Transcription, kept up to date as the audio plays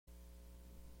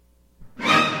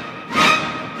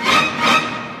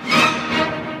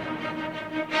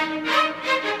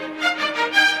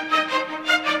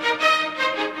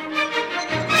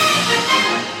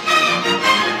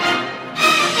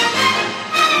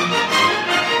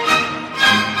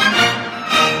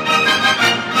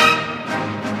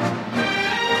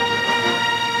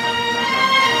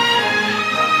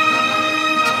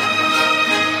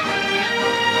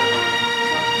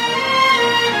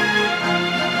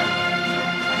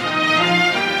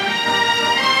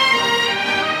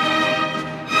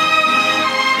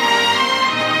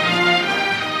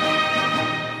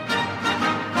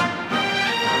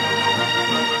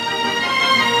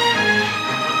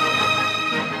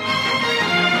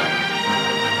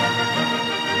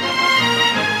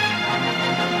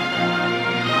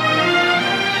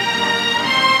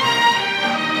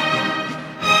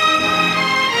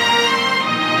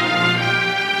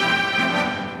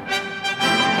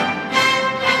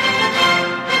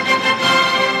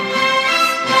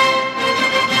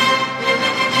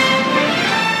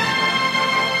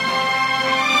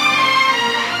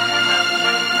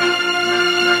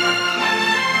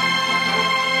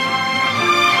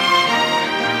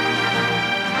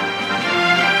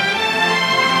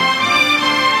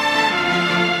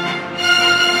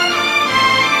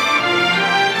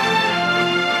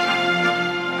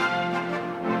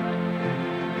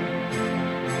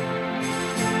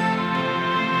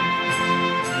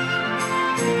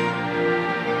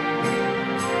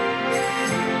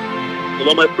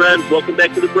Hello, my friends. Welcome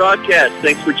back to the broadcast.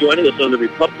 Thanks for joining us on the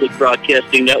Republic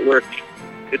Broadcasting Network.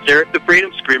 It's Eric the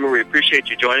Freedom Screamer. We appreciate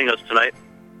you joining us tonight.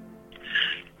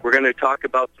 We're going to talk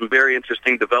about some very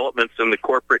interesting developments in the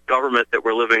corporate government that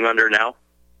we're living under now.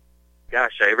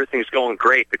 Gosh, everything's going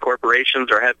great. The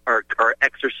corporations are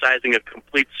exercising a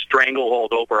complete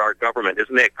stranglehold over our government.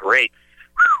 Isn't that great?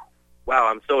 Whew. Wow,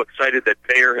 I'm so excited that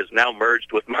Bayer has now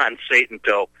merged with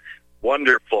Monsanto.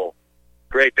 Wonderful.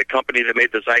 Great. The company that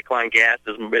made the Zyklon gas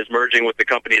is merging with the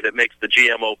company that makes the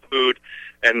GMO food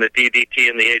and the DDT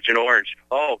and the Agent Orange.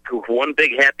 Oh, one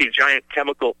big happy giant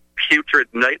chemical putrid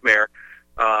nightmare.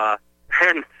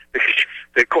 And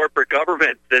the corporate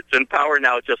government that's in power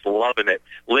now is just loving it.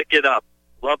 Lick it up.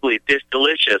 Lovely.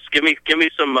 Delicious. Give me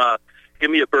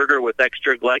a burger with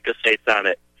extra glyphosate on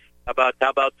it. How about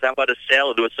a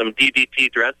salad with some DDT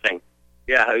dressing?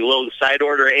 Yeah, a little side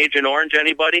order Agent Orange,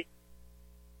 anybody?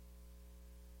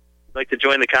 Like to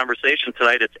join the conversation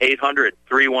tonight, it's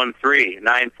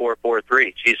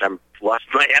 800-313-9443. Geez, I'm lost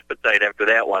my appetite after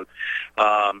that one.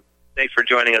 Thanks for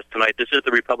joining us tonight. This is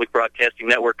the Republic Broadcasting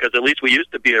Network, because at least we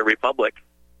used to be a republic.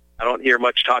 I don't hear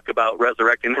much talk about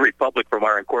resurrecting the republic from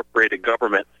our incorporated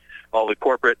government. All the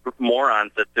corporate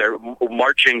morons that they're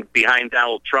marching behind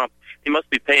Donald Trump, he must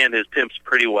be paying his pimps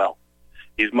pretty well.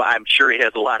 I'm sure he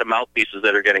has a lot of mouthpieces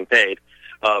that are getting paid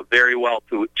very well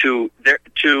to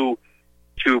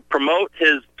promote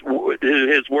his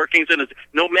workings, and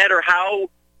no matter how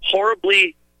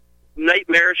horribly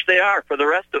nightmarish they are for the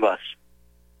rest of us.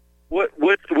 What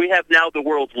we have now the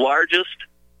world's largest,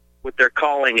 what they're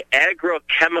calling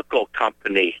agrochemical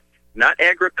company, not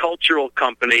agricultural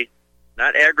company,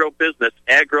 not agro-business,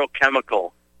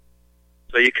 agrochemical.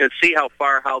 So you can see how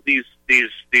these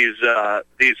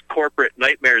corporate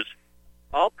nightmares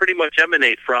all pretty much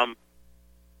emanate from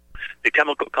the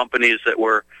chemical companies that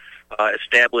were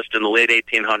established in the late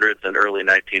 1800s and early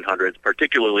 1900s,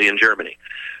 particularly in Germany.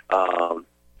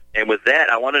 And with that,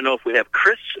 I want to know if we have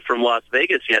Chris from Las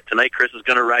Vegas yet tonight. Chris is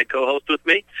going to ride co-host with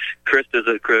me. Chris is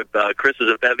a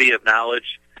bevy of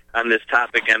knowledge on this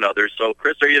topic and others. So,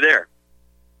 Chris, are you there?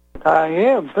 I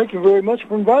am. Thank you very much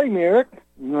for inviting me, Eric.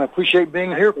 I appreciate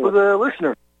being here for the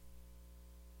listener.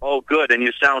 Oh, good. And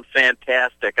you sound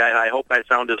fantastic. I hope I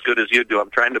sound as good as you do.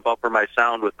 I'm trying to buffer my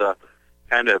sound with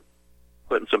kind of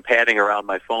putting some padding around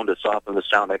my phone to soften the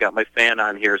sound. I got my fan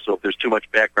on here, so if there's too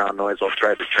much background noise, I'll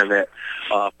try to turn that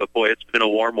off. But boy, it's been a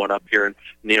warm one up here, in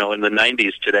the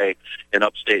 90s today in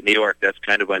upstate New York. That's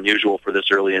kind of unusual for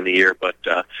this early in the year. But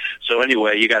so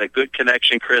anyway, you got a good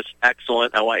connection, Chris.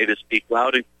 Excellent. I want you to speak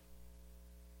loud.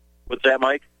 What's that,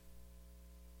 Mike?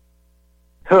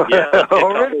 Yeah,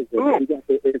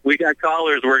 if we got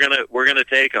callers, we're gonna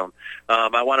take them.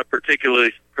 I want to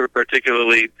particularly,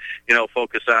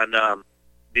 focus on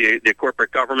the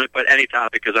corporate government, but any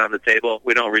topic is on the table.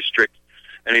 We don't restrict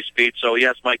any speech. So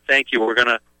yes, Mike, thank you. We're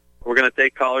gonna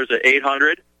take callers at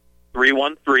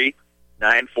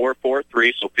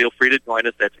 800-313-9443. So feel free to join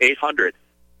us. That's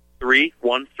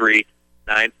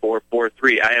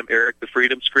 800-313-9443. I am Eric the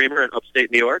Freedom Screamer in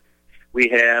upstate New York. We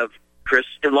have Chris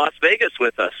in Las Vegas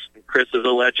with us. Chris is a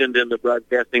legend in the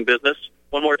broadcasting business.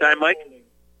 One more time, Mike.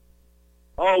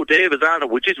 Oh, Dave is on it.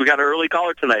 Geez, we got an early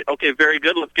caller tonight. Okay, very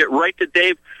good. Let's get right to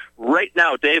Dave right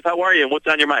now. Dave, how are you, and what's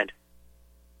on your mind?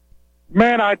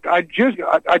 Man, I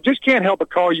just can't help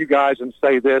but call you guys and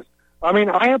say this. I mean,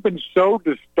 I have been so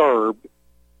disturbed.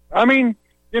 I mean,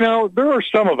 there are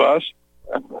some of us,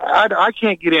 I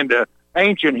can't get into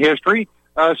ancient history.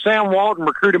 Sam Walton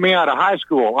recruited me out of high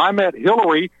school. I met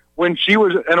Hillary when she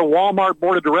was in a Walmart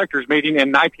board of directors meeting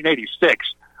in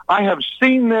 1986. I have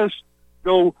seen this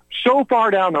go so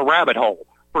far down the rabbit hole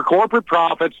for corporate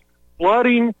profits,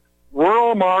 flooding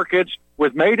rural markets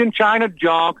with made-in-China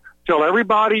junk till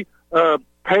everybody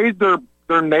paid their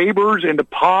neighbors into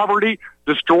poverty,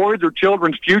 destroyed their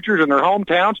children's futures in their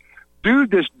hometowns.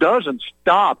 Dude, this doesn't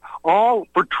stop, all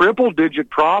for triple-digit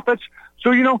profits.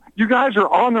 So, you guys are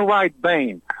on the right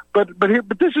vein. But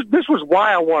this was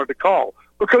why I wanted to call,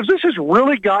 because this has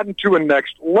really gotten to a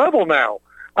next level now.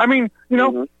 I mean,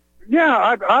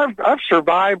 yeah, I've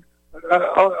survived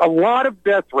a lot of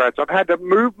death threats. I've had to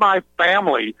move my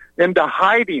family into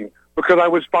hiding because I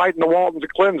was fighting the Waltons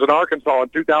and Clintons in Arkansas in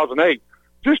 2008,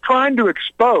 just trying to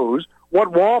expose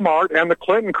what Walmart and the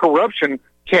Clinton corruption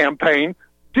campaign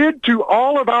did to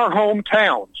all of our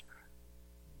hometowns,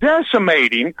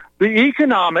 decimating the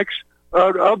economics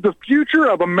of the future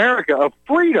of America, of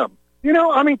freedom.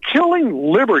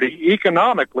 Killing liberty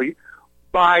economically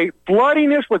by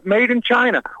flooding us with made in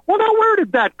China. Well, now where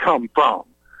did that come from?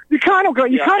 You kind of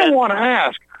want to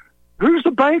ask, who's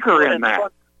the banker in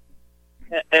that?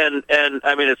 And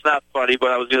I mean, it's not funny,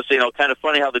 but I was going to say, kind of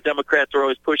funny how the Democrats are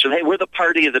always pushing, hey, we're the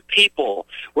party of the people.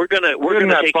 We're going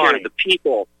to take care of the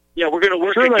people. Yeah, we're going to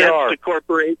work against the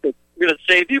corporations. We're going to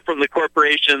save you from the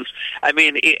corporations. I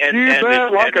mean,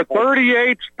 like a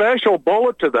 38 special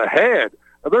bullet to the head.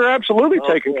 They're absolutely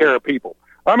taking care of people.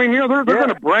 I mean, they're going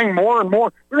to bring more and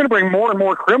more. They're going to bring more and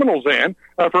more criminals in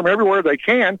from everywhere they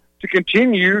can to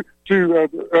continue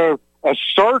to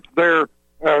assert their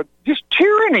just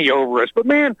tyranny over us. But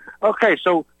man, okay,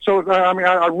 so I mean,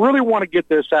 I really want to get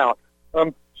this out.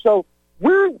 So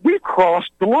we've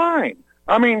crossed the line.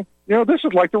 I mean, this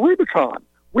is like the Rubicon.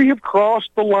 We have crossed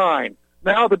the line.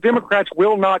 Now the Democrats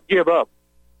will not give up.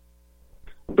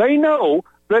 They know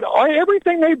that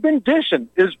everything they've been dishing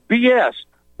is BS.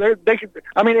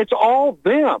 I mean, it's all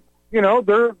them.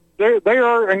 They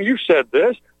are, and you said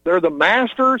this. They're the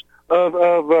masters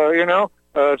of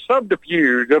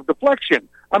subterfuge, of deflection.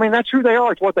 I mean, that's who they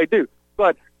are. It's what they do.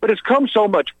 But it's come so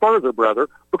much further, brother,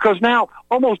 because now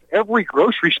almost every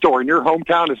grocery store in your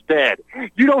hometown is dead.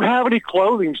 You don't have any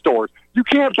clothing stores. You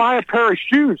can't buy a pair of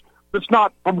shoes that's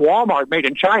not from Walmart made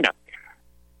in China.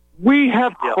 We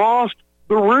have crossed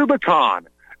the Rubicon.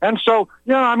 And so,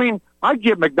 I mean, I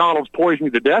give McDonald's poison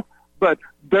you to death, but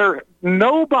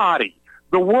nobody,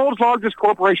 the world's largest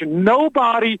corporation,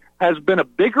 nobody has been a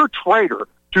bigger traitor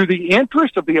to the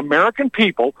interest of the American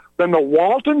people than the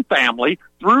Walton family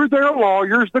through their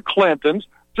lawyers, the Clintons,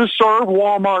 to serve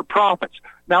Walmart profits.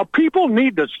 Now, people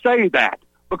need to say that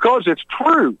because it's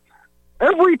true.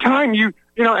 Every time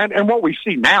and what we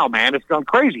see now, man, it's gone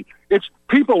crazy. It's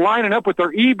people lining up with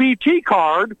their EBT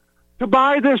card to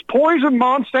buy this poison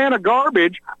Monsanto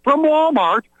garbage from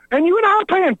Walmart, and you and I are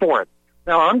paying for it.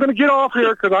 Now, I'm going to get off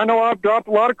here because I know I've dropped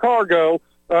a lot of cargo.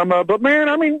 But, man,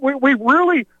 I mean, we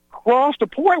really crossed a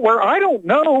point where I don't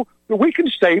know that we can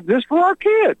save this for our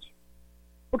kids.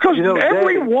 Because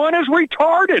everyone is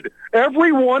retarded.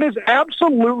 Everyone is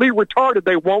absolutely retarded.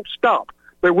 They won't stop.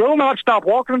 They will not stop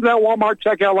walking into that Walmart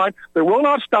checkout line. They will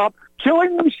not stop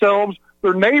killing themselves,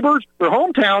 their neighbors, their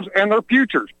hometowns, and their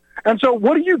futures. And so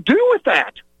what do you do with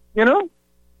that?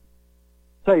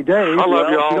 Say, Dave. I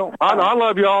love y'all. I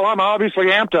love y'all. I'm obviously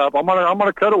amped up. I'm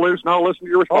gonna cut it loose, and I'll listen to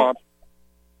your response.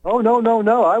 Oh,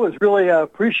 no. I was really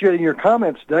appreciating your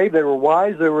comments, Dave. They were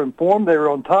wise, they were informed, they were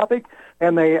on topic,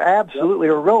 and they absolutely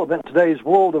are relevant in today's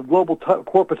world of global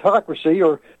corporatocracy,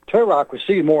 or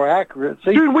terrocracy, more accurate.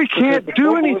 Dude, we can't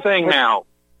do anything now.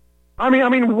 I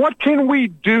mean, what can we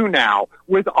do now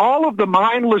with all of the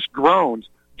mindless drones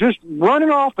just running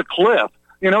off the cliff,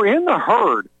 in the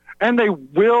herd, and they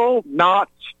will not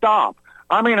stop?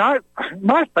 I mean,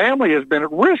 my family has been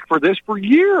at risk for this for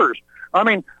years. I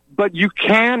mean, but you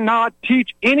cannot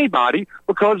teach anybody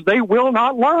because they will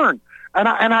not learn. And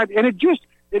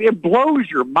it blows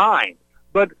your mind.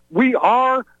 But we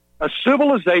are a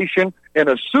civilization in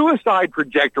a suicide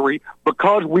trajectory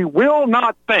because we will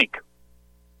not think.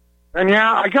 And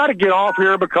I got to get off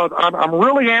here because I'm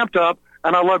really amped up,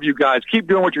 and I love you guys. Keep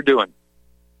doing what you're doing.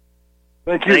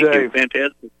 Thank you, Dave.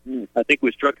 Fantastic. I think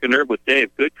we struck a nerve with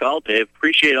Dave. Good call, Dave.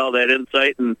 Appreciate all that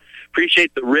insight and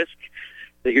appreciate the risk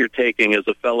that you're taking as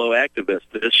a fellow activist.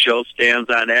 This show stands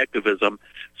on activism.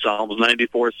 Psalms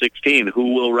 94:16.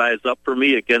 Who will rise up for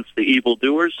me against the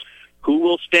evildoers? Who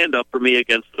will stand up for me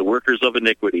against the workers of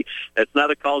iniquity? That's not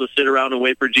a call to sit around and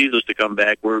wait for Jesus to come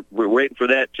back. We're waiting for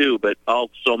that too, but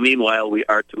also meanwhile we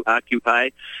are to occupy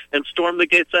and storm the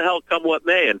gates of hell come what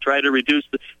may and try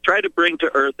to bring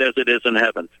to earth as it is in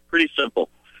heaven. Pretty simple.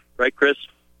 Right, Chris?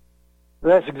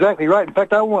 That's exactly right. In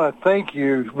fact, I want to thank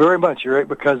you very much, Eric,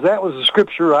 because that was the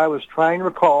scripture I was trying to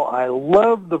recall. I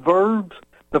love the verbs,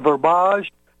 the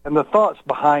verbiage, and the thoughts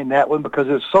behind that one because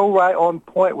it's so right on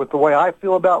point with the way I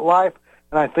feel about life,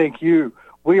 and I thank you.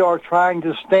 We are trying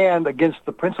to stand against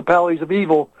the principalities of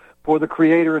evil for the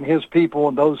Creator and His people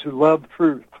and those who love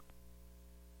truth.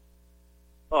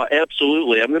 Oh,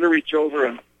 absolutely. I'm going to reach over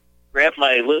and grab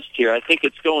my list here. I think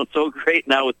it's going so great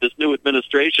now with this new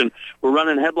administration. We're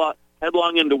running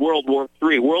headlong into World War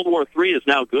III. World War III is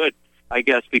now good, I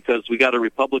guess, because we got a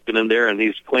Republican in there, and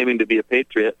he's claiming to be a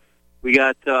patriot. We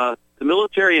got the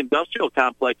military-industrial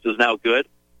complex is now good.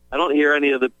 I don't hear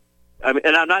any of the...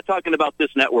 and I'm not talking about this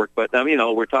network, but,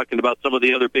 we're talking about some of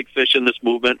the other big fish in this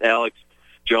movement, Alex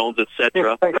Jones,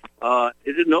 etc. We're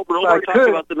talking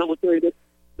about the military.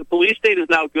 The police state is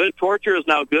now good. Torture is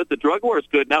now good. The drug war is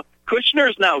good now. Kushner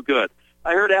is now good.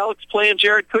 I heard Alex playing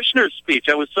Jared Kushner's speech.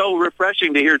 It was so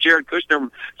refreshing to hear Jared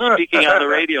Kushner speaking on the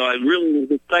radio. I really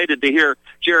was excited to hear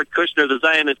Jared Kushner, the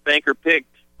Zionist banker pig,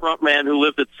 front man who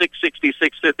lived at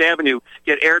 666 Fifth Avenue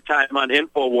get airtime on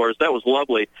InfoWars. That was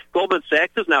lovely. Goldman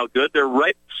Sachs is now good. They're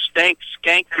right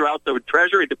skank throughout the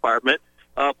Treasury Department.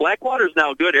 Blackwater's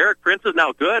now good. Eric Prince is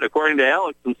now good, according to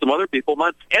Alex and some other people.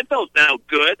 Monsanto's now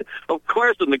good, of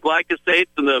course, and the glycosates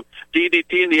and the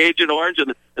DDT and the Agent Orange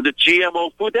and the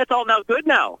GMO food, that's all now good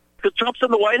now because Trump's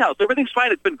in the White House. Everything's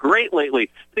fine. It's been great lately.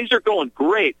 Things are going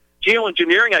great.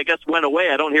 Geoengineering, I guess, went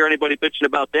away. I don't hear anybody bitching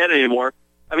about that anymore.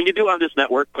 I mean, you do on this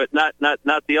network, but not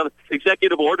the other.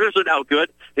 Executive orders are now good.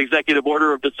 The executive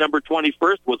order of December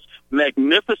 21st was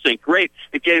magnificent, great.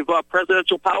 It gave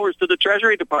presidential powers to the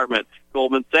Treasury Department,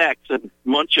 Goldman Sachs and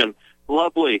Munchin.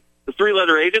 Lovely. The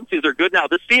three-letter agencies are good now.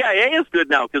 The CIA is good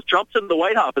now because Trump's in the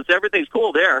White Office. Everything's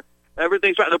cool there.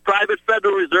 Everything's right. The private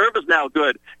Federal Reserve is now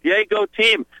good. Yay, go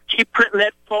team. Keep printing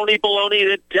that phony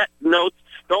baloney debt notes.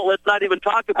 Let's not even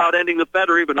talk about ending the Fed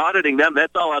or even auditing them.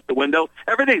 That's all out the window.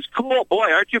 Everything's cool.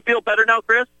 Boy, aren't you feel better now,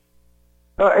 Chris?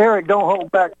 Eric, don't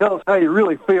hold back. Tell us how you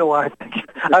really feel. I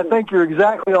think you're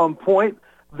exactly on point.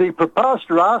 The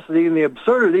preposterosity and the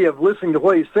absurdity of listening to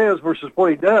what he says versus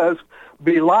what he does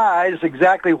belies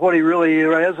exactly what he really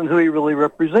is and who he really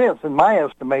represents, in my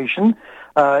estimation.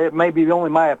 It may be only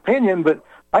my opinion, but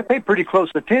I pay pretty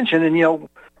close attention. And, you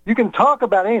can talk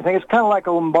about anything. It's kind of like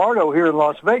a Lombardo here in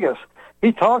Las Vegas.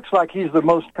 He talks like he's the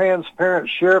most transparent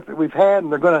sheriff that we've had,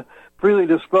 and they're going to freely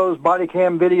disclose body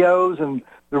cam videos, and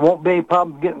there won't be any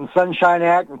problem getting Sunshine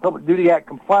Act and Public Duty Act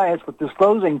compliance with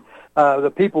disclosing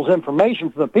the people's information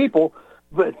for the people.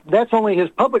 But that's only his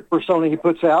public persona he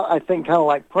puts out, I think, kind of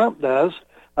like Trump does,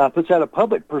 puts out a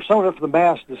public persona for the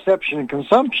mass deception and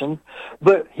consumption.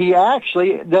 But he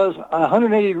actually does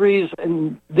 180 degrees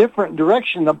in different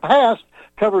direction in the past,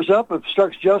 covers up,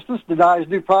 obstructs justice, denies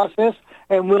due process,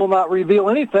 and will not reveal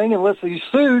anything unless he's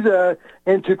sued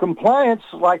into compliance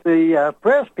like the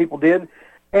press people did.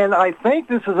 And I think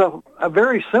this is a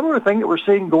very similar thing that we're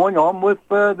seeing going on with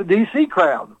the D.C.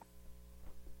 crowd.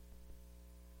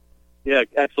 Yeah,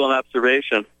 excellent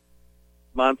observation.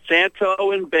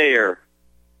 Monsanto and Bayer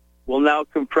will now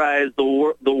comprise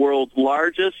the world's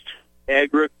largest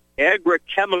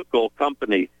agrochemical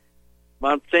company.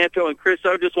 Monsanto and Chris,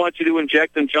 I just want you to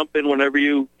inject and jump in whenever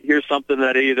you hear something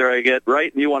that either I get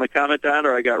right and you want to comment on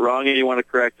or I got wrong and you want to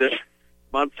correct it.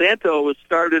 Monsanto was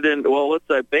started in,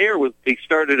 Bayer was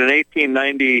started in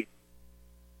 1890.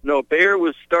 No, Bayer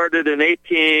was started in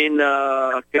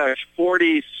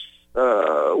 40s.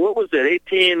 What was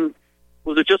it?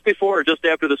 Was it just before or just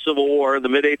after the Civil War in the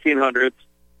mid-1800s?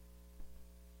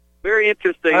 Very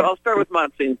interesting. I'll start with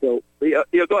Monsanto. Yeah,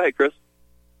 go ahead, Chris.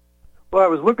 Well, I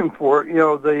was looking for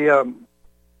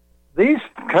these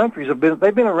countries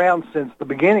they've been around since the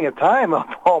beginning of time,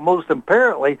 almost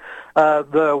apparently.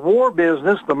 The war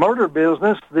business, the murder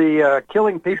business, the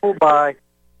killing people by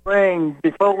spraying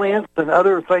defoliants and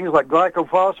other things like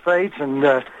glycophosphates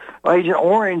and Agent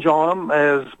Orange on them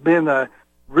has been a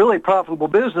really profitable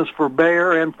business for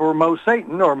Bayer and for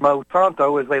Monsanto, or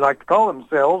Monsanto as they like to call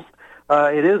themselves.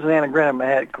 It is an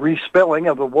anagrammatic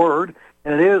respelling of the word,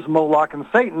 and it is Moloch and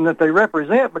Satan that they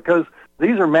represent because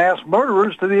these are mass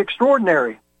murderers to the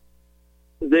extraordinary.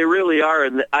 They really are,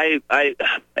 and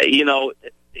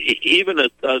even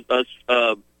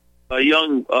a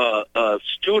young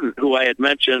student who I had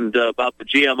mentioned about the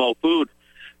GMO food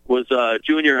was a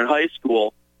junior in high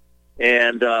school,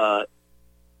 and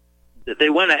they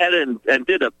went ahead and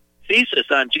did a thesis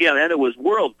on GMO, and it was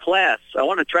world class. I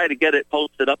want to try to get it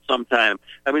posted up sometime.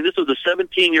 I mean, this was a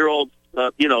 17-year-old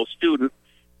student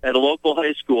at a local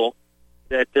high school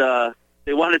that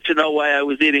they wanted to know why I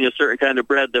was eating a certain kind of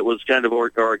bread that was kind of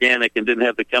organic and didn't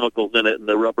have the chemicals in it and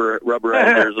the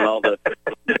rubberizers and all the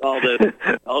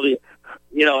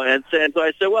and so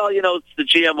I said, well, it's the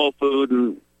GMO food,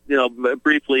 and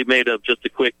briefly made just a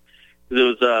quick.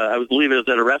 I believe it was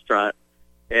at a restaurant,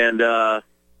 and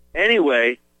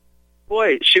anyway.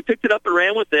 Boy, she picked it up and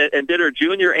ran with it and did her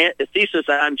junior thesis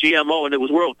on GMO, and it was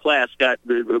world class, got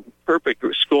the perfect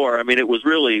score. I mean, it was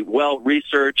really well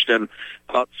researched and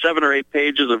about 7 or 8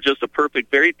 pages of just a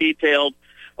perfect, very detailed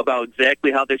about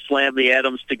exactly how they slam the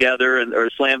atoms together or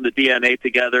slam the DNA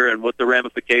together and what the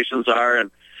ramifications are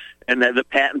and then the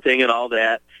patenting and all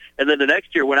that. And then the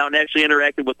next year went out and actually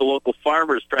interacted with the local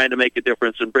farmers trying to make a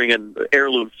difference and bringing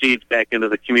heirloom seeds back into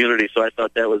the community. So I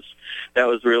thought that was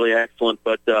really excellent.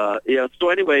 But, so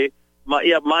anyway,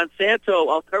 Monsanto,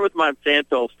 I'll start with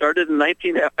Monsanto, started in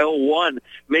 1901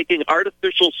 making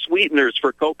artificial sweeteners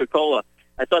for Coca-Cola.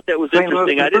 I thought that was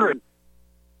interesting.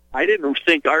 I didn't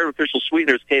think artificial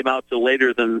sweeteners came out till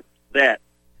later than that.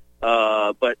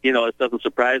 But, it doesn't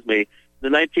surprise me.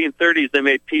 In the 1930s, they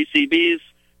made PCBs.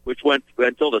 which went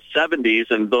until the 70s,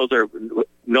 and those are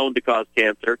known to cause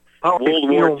cancer. World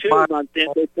War II,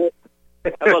 Monsanto.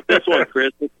 How about this one,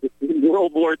 Chris? In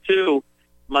World War II,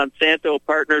 Monsanto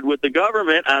partnered with the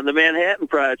government on the Manhattan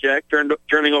Project,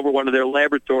 turning over one of their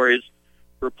laboratories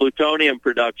for plutonium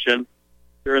production.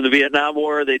 During the Vietnam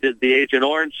War, they did the Agent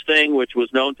Orange thing, which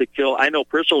was known to kill. I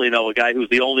personally know a guy who's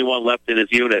the only one left in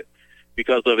his unit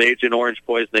because of Agent Orange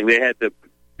poisoning. They had the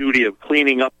duty of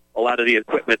cleaning up a lot of the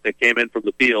equipment that came in from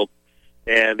the field,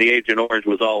 and the Agent Orange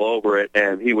was all over it.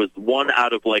 And he was one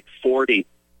out of like 40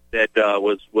 that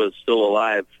was still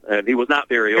alive, and he was not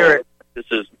very old. This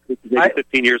is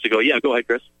 15 years ago. Yeah, go ahead,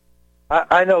 Chris.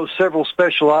 I know several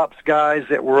special ops guys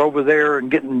that were over there and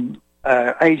getting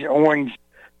Agent Orange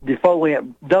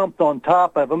defoliant dumped on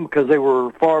top of them because they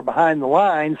were far behind the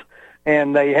lines,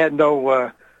 and they had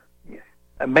no,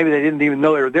 maybe they didn't even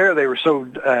know they were there. They were so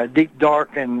deep,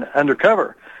 dark, and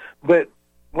undercover. But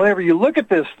whenever you look at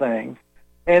this thing,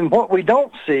 and what we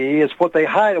don't see is what they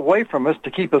hide away from us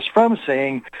to keep us from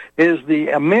seeing is the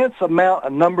immense amount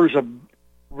of numbers of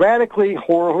radically,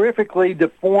 horrifically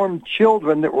deformed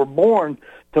children that were born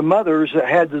to mothers that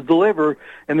had to deliver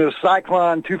in the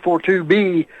Cyclone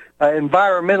 242B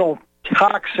environmental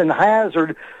toxin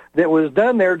hazard that was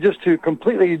done there just to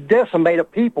completely decimate a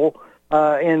people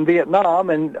in Vietnam.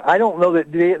 And I don't know that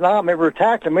Vietnam ever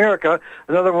attacked America.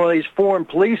 Another one of these foreign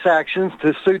police actions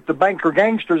to suit the banker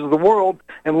gangsters of the world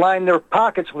and line their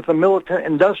pockets with the militant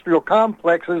industrial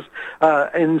complexes,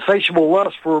 insatiable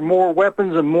lust for more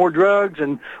weapons and more drugs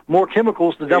and more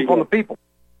chemicals to dump on the people.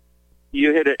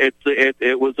 You hit it.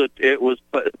 It was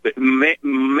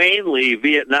mainly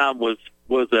Vietnam was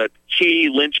a key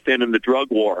linchpin in the drug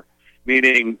war,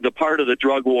 meaning the part of the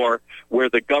drug war where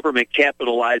the government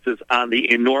capitalizes on the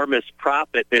enormous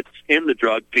profit that's in the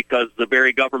drug because the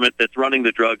very government that's running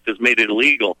the drugs has made it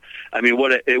illegal. I mean,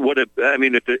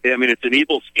 it's an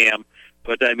evil scam,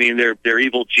 but I mean, their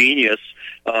evil genius,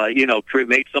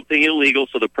 make something illegal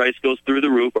so the price goes through the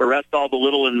roof, arrest all the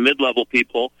little and mid-level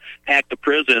people, hack the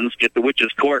prisons, get the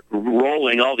witches' court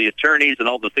rolling, all the attorneys and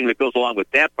all the thing that goes along with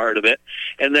that part of it.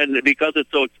 And then because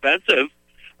it's so expensive,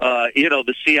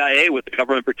 the CIA with the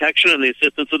government protection and the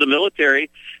assistance of the military,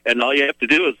 and all you have to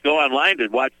do is go online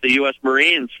and watch the U.S.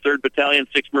 Marines, 3rd Battalion,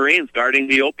 6th Marines guarding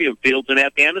the opium fields in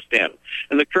Afghanistan.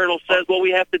 And the colonel says, well,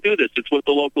 we have to do this. It's what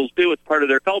the locals do. It's part of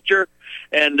their culture.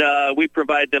 And we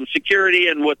provide them security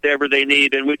and whatever they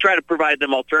need, and we try to provide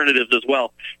them alternatives as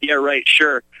well. Yeah, right,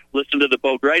 sure. Listen to the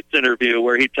Bo Greitz interview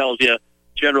where he tells you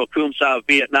General Kum Sa of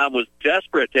Vietnam was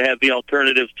desperate to have the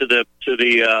alternatives to the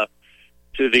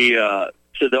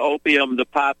opium, the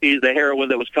poppy, the heroin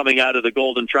that was coming out of the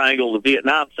Golden Triangle of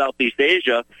Vietnam, Southeast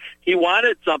Asia. He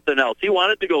wanted something else. He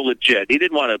wanted to go legit. He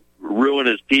didn't want to ruin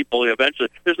his people. Eventually,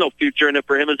 there's no future in it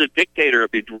for him as a dictator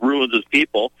if he ruins his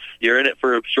people. You're in it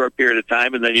for a short period of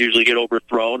time and then you usually get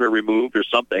overthrown or removed or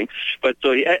something. But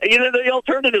so, the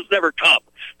alternatives never come.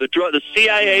 The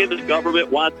CIA and the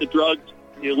government want the drugs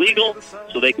illegal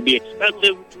so they can be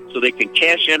expensive, so they can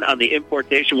cash in on the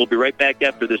importation. We'll be right back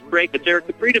after this break. It's Eric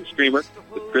the Freedom Screamer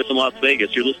with Chris in Las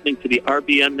Vegas. You're listening to the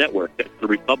RBN Network. That's the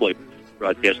Republic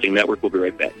Broadcasting Network. We'll be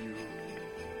right back.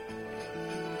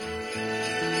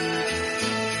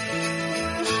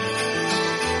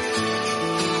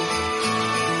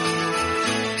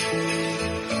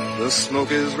 The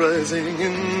smoke is rising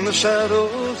in the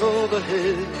shadows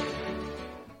overhead.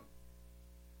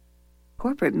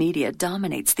 Corporate media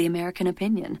dominates the American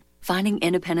opinion. Finding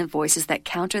independent voices that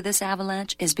counter this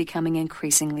avalanche is becoming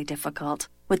increasingly difficult.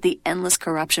 With the endless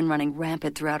corruption running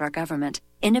rampant throughout our government,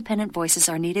 independent voices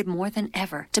are needed more than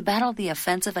ever to battle the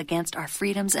offensive against our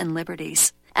freedoms and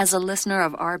liberties. As a listener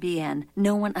of RBN,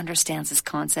 no one understands this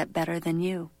concept better than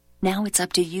you. Now it's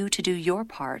up to you to do your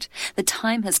part. The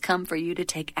time has come for you to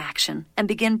take action and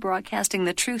begin broadcasting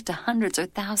the truth to hundreds or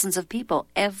thousands of people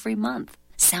every month.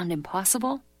 Sound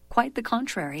impossible? Quite the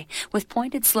contrary. With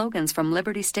pointed slogans from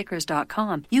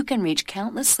LibertyStickers.com, you can reach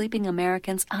countless sleeping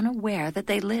Americans unaware that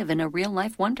they live in a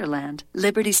real-life wonderland.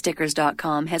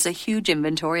 LibertyStickers.com has a huge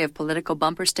inventory of political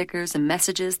bumper stickers and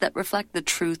messages that reflect the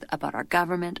truth about our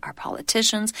government, our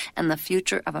politicians, and the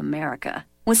future of America.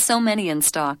 With so many in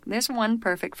stock, there's one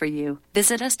perfect for you.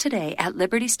 Visit us today at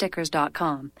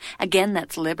LibertyStickers.com. Again,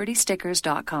 that's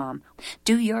LibertyStickers.com.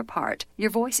 Do your part. Your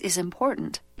voice is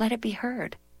important. Let it be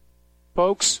heard.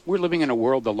 Folks, we're living in a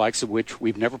world the likes of which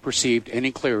we've never perceived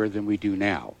any clearer than we do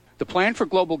now. The plan for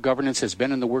global governance has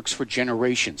been in the works for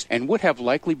generations and would have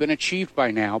likely been achieved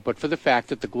by now but for the fact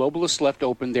that the globalists left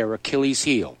open their Achilles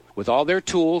heel, With all their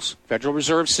tools, Federal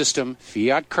Reserve System,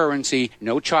 fiat currency,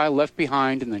 no child left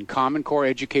behind, and then Common Core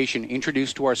education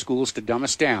introduced to our schools to dumb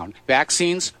us down,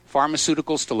 vaccines,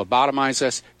 pharmaceuticals to lobotomize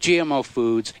us, GMO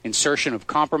foods, insertion of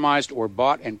compromised or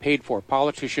bought and paid for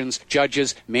politicians,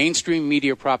 judges, mainstream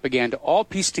media propaganda, all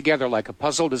pieced together like a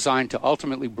puzzle designed to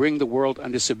ultimately bring the world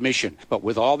under submission. But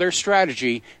with all their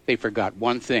strategy, they forgot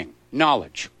one thing: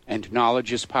 knowledge. And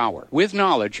knowledge is power. With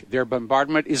knowledge, their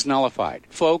bombardment is nullified.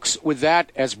 Folks, with that,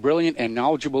 as brilliant and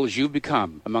knowledgeable as you've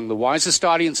become, among the wisest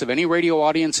audience of any radio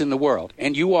audience in the world,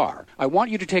 and you are, I want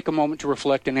you to take a moment to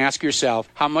reflect and ask yourself,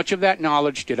 how much of that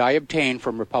knowledge did I obtain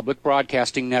from Republic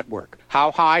Broadcasting Network?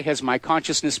 How high has my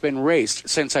consciousness been raised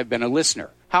since I've been a listener?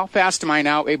 How fast am I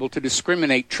now able to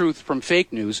discriminate truth from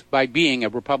fake news by being a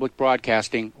Republic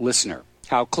Broadcasting listener?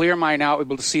 How clear am I now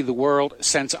able to see the world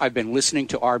since I've been listening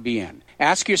to RBN?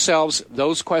 Ask yourselves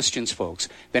those questions, folks.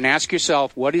 Then ask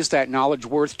yourself, what is that knowledge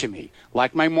worth to me?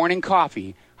 Like my morning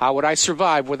coffee, how would I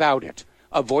survive without it?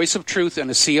 A voice of truth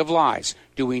in a sea of lies.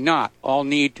 Do we not all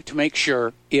need to make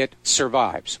sure it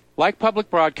survives? Like public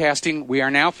broadcasting, we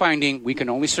are now finding we can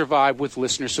only survive with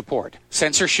listener support.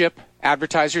 Censorship,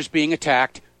 advertisers being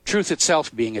attacked, truth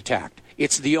itself being attacked.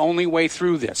 It's the only way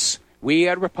through this. We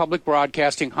at Republic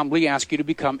Broadcasting humbly ask you to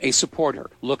become a supporter.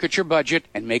 Look at your budget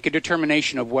and make a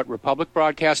determination of what Republic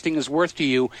Broadcasting is worth to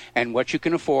you and what you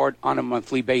can afford on a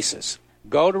monthly basis.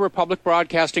 Go to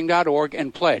republicbroadcasting.org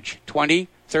and pledge $20,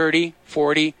 $30,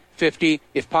 $40, $50,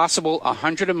 if possible,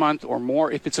 $100 a month or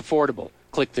more if it's affordable.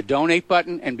 Click the donate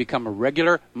button and become a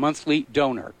regular monthly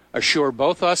donor. Assure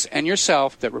both us and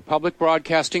yourself that Republic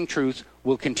Broadcasting truth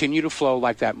will continue to flow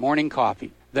like that morning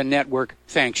coffee. The network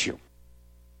thanks you.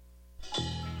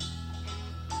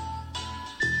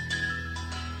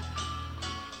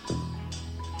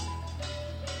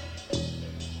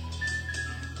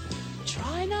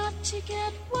 Try not to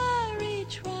get worried,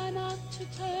 try not to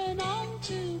turn on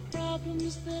to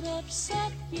problems that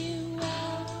upset you.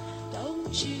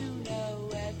 Don't you know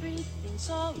everything's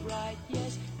alright?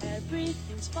 Yes,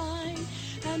 everything's fine,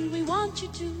 and we want you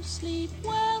to sleep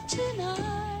well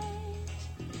tonight.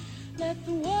 Let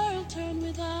the world turn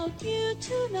without you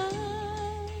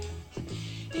tonight.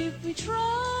 If we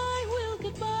try, we'll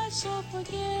get by, so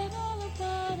forget all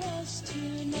about us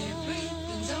tonight.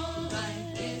 Everything's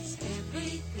alright, yes,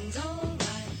 everything's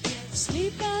alright, yes.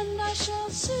 Sleep and I shall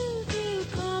soothe you,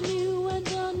 calm you and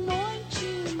anoint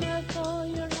you, therefore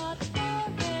you're hot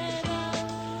forehead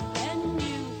out. And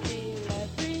you feel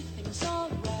everything's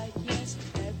alright, yes,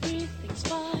 everything's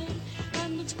fine,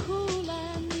 and it's cool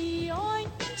and the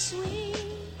ointment sweet,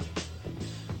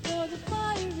 for the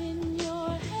fire in your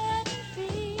head and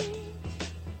feet.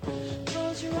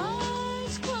 Close your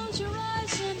eyes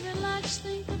and relax,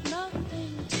 think of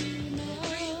nothing tonight.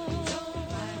 Everything's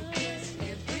alright, yes,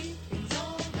 everything's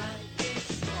alright,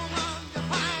 yes. The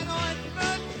fine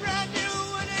ointment, brand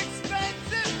new and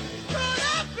expensive, could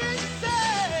have been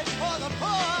saved for the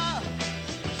poor.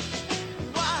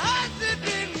 Why has it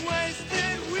been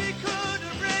wasted? We could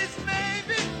have raised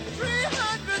maybe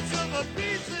 300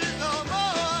 pieces or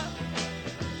more.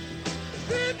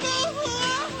 People who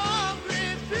are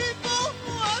hungry, people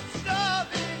who are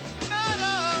starving,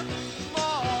 matter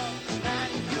more than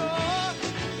your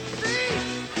feet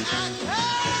and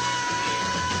head.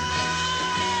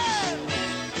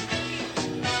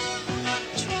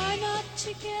 Try not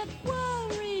to get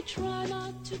worried, try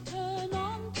not to turn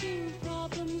on to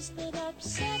problems that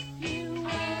upset you.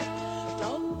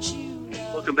 Don't you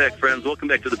know? Welcome back, friends. Welcome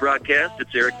back to the broadcast.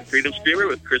 It's Eric the Freedom Screamer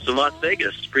with Chris in Las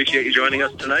Vegas. Appreciate you joining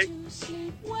us tonight.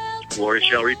 Lori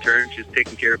shall return. She's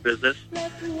taking care of business.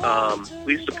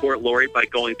 Please support Lori by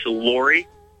going to Lori,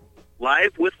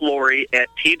 Live with Lori at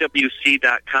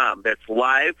TWC.com. That's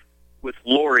Live with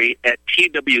Lori at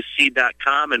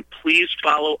TWC.com. And please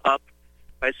follow up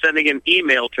by sending an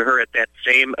email to her at that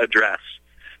same address.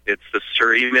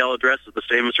 Her email address is the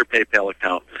same as her PayPal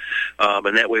account.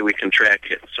 And that way we can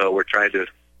track it. So we're trying to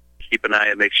keep an eye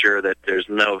and make sure that there's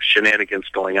no shenanigans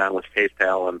going on with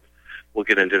PayPal, and we'll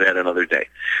get into that another day.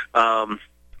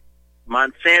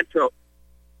 Monsanto.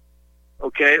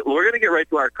 Okay, we're going to get right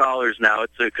to our callers now.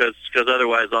 It's because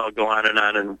otherwise I'll go on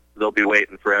and they'll be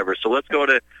waiting forever. So we're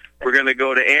going to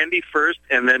go to Andy first,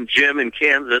 and then Jim in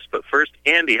Kansas. But first,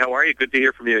 Andy, how are you? Good to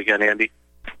hear from you again, Andy.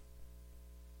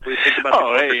 What do you think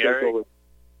about hey, Eric.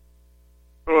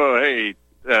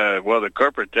 Well, the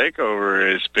corporate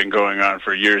takeover has been going on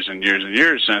for years and years and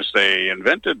years since they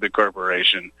invented the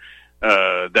corporation.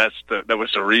 That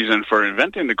was the reason for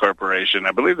inventing the corporation.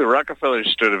 I believe the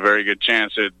Rockefellers stood a very good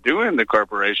chance at doing the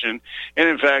corporation, and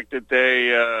in fact that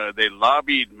they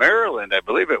lobbied Maryland, I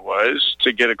believe it was,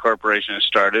 to get a corporation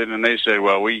started, and they said,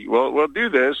 well, we'll do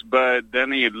this, but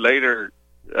then he later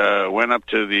went up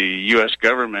to the U.S.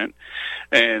 government,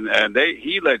 and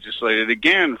he legislated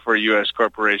again for U.S.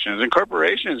 corporations, and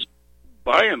corporations,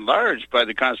 by and large, by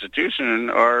the Constitution,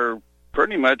 are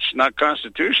pretty much not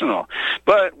constitutional.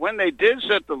 But when they did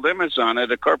set the limits on it,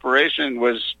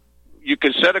 you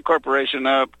could set a corporation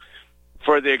up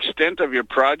for the extent of your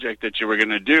project that you were going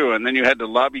to do, and then you had to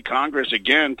lobby Congress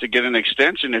again to get an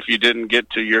extension if you didn't get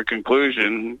to your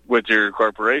conclusion with your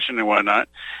corporation and whatnot.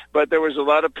 But there was a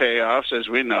lot of payoffs, as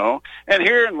we know, and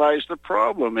herein lies the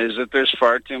problem, is that there's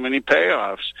far too many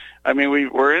payoffs. I mean,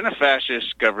 we're in a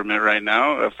fascist government right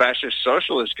now, a fascist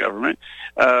socialist government,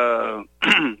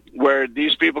 where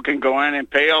these people can go in and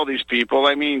pay all these people.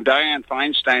 I mean, Dianne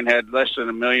Feinstein had less than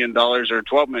 $1 million or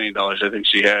 $12 million, I think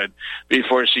she had,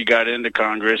 before she got into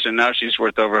Congress, and now she's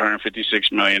worth over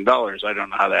 $156 million. I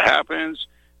don't know how that happens.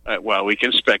 Well, we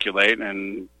can speculate,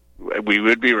 and we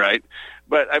would be right.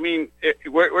 But I mean,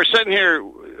 we're sitting here.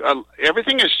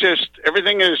 Everything is just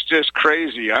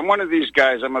crazy. I'm one of these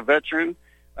guys. I'm a veteran.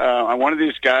 I'm one of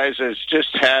these guys that's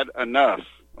just had enough.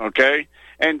 Okay,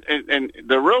 and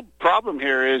the real problem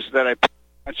here is that I pay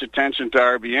much attention to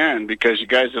RBN because you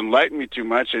guys enlighten me too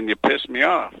much and you piss me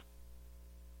off.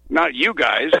 Not you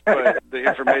guys, but the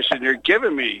information you're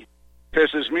giving me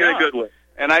pisses me off. In a good way.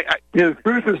 And the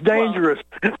truth is dangerous.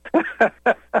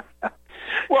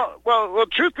 Well,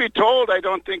 truth be told, I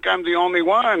don't think I'm the only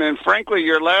one. And frankly,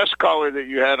 your last caller that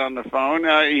you had on the phone,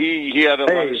 he had a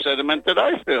lot of sentiment that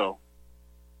I feel.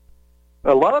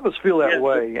 A lot of us feel that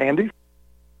way, Andy.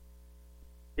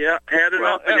 Yeah, had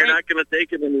enough, and you're not going to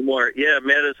take it anymore. Yeah,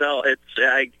 mad as hell. That's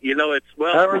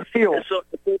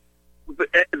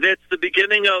the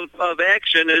beginning of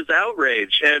action is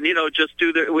outrage, and we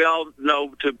all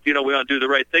know we want to do the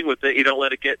right thing with it. You don't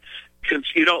let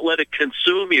it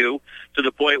consume you to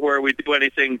the point where we do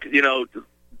anything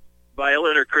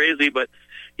violent or crazy, but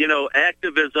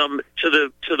activism to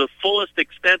the fullest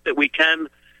extent that we can,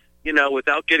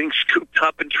 without getting scooped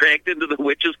up and dragged into the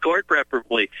witch's court,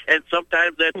 preferably. And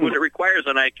sometimes that's what it requires.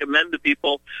 And I commend the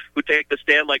people who take the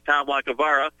stand, like Tom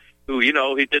Lacavara, who, he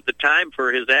did the time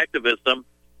for his activism.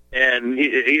 And,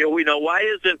 why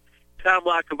isn't Tom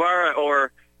Lacavara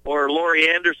or Laurie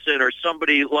Anderson or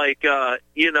somebody like, the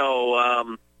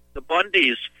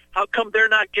Bundys, how come they're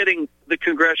not getting the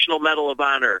Congressional Medal of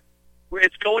Honor?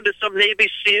 It's going to some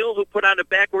Navy SEAL who put on a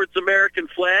backwards American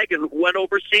flag and went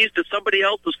overseas to somebody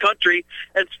else's country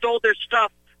and stole their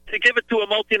stuff to give it to a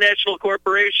multinational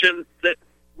corporation that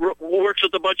works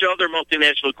with a bunch of other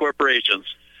multinational corporations.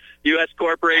 U.S.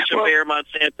 corporation, Bayer,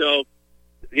 Monsanto,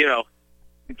 need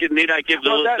I give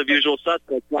the list of usual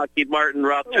suspects, Lockheed Martin,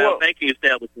 Rothschild banking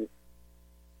establishment.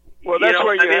 Well, that's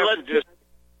where you have to just...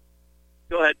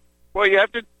 Go ahead. Well, you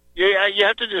have to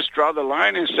just draw the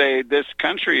line and say this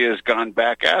country has gone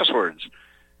back asswards.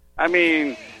 I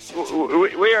mean,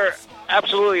 we are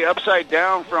absolutely upside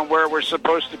down from where we're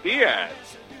supposed to be at.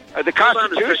 The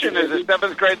Constitution is a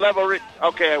 7th grade level.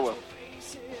 Okay, I will.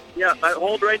 Yeah,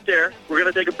 hold right there. We're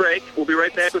going to take a break. We'll be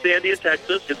right back with Andy in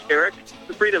Texas. It's Eric,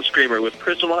 the Freedom Screamer, with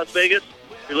Chris in Las Vegas.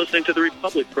 You're listening to the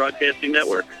Republic Broadcasting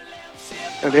Network.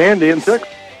 And Andy in Texas.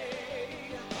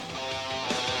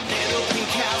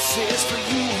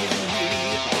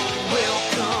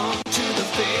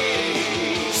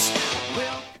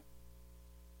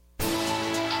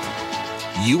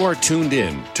 You are tuned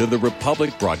in to the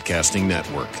Republic Broadcasting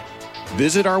Network.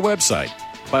 Visit our website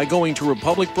by going to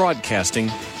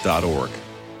republicbroadcasting.org.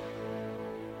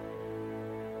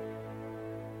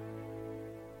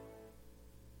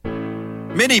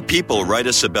 Many people write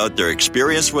us about their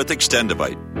experience with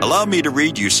Extendivite. Allow me to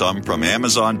read you some from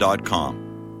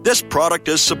Amazon.com. This product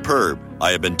is superb.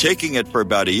 I have been taking it for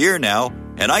about a year now,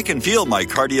 and I can feel my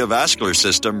cardiovascular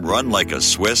system run like a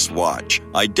Swiss watch.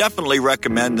 I definitely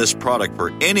recommend this product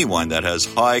for anyone that has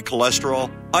high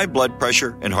cholesterol, high blood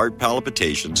pressure, and heart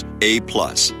palpitations, A+.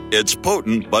 It's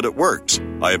potent, but it works.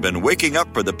 I have been waking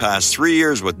up for the past 3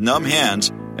 years with numb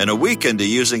hands, and a week into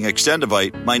using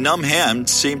Extendivite, my numb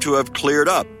hands seem to have cleared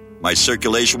up. My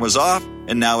circulation was off,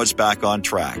 and now it's back on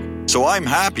track. So I'm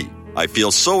happy. I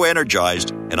feel so energized,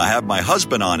 and I have my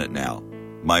husband on it now.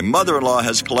 My mother-in-law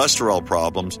has cholesterol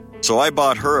problems, so I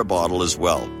bought her a bottle as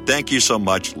well. Thank you so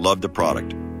much. Love the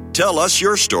product. Tell us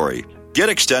your story. Get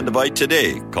Extendivite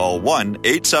today. Call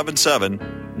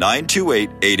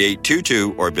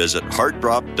 1-877-928-8822 or visit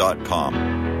heartdrop.com.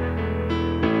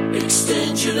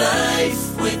 Extend your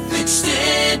life with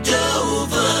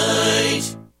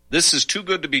Extendovite. This is too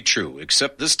good to be true,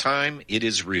 except this time it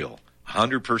is real.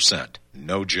 100%.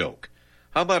 No joke.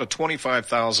 How about a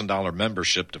 $25,000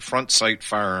 membership to Front Sight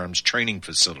Firearms Training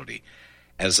Facility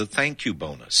as a thank you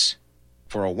bonus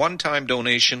for a one-time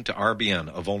donation to RBN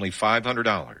of only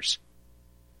 $500?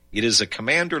 It is a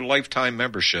Commander lifetime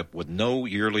membership with no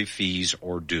yearly fees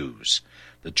or dues.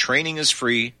 The training is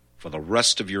free for the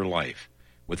rest of your life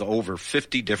with over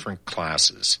 50 different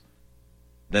classes.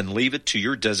 Then leave it to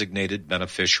your designated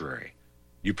beneficiary.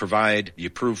 You provide the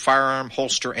approved firearm,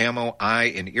 holster, ammo,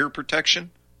 eye, and ear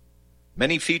protection.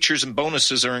 Many features and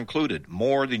bonuses are included,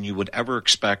 more than you would ever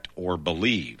expect or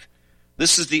believe.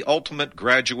 This is the ultimate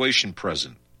graduation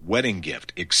present, wedding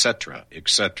gift, etc.,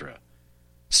 etc.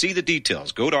 See the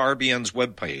details. Go to RBN's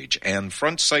webpage and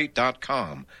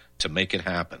frontsight.com to make it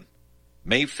happen.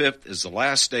 May 5th is the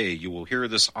last day you will hear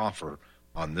this offer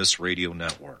on this radio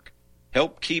network.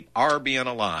 Help keep RBN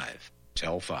alive.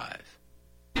 Tell 5.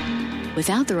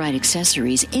 Without the right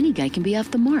accessories, any guy can be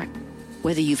off the mark.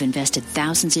 Whether you've invested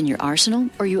thousands in your arsenal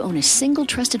or you own a single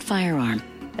trusted firearm,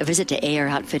 a visit to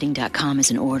AROutfitting.com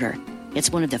is in order.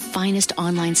 It's one of the finest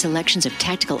online selections of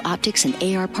tactical optics and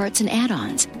AR parts and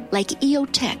add-ons, like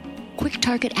EOTech, quick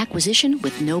target acquisition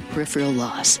with no peripheral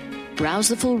loss. Browse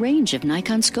the full range of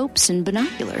Nikon scopes and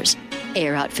binoculars.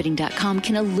 AROutfitting.com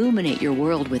can illuminate your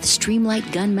world with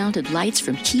Streamlight gun-mounted lights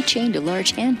from keychain to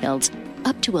large handhelds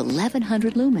up to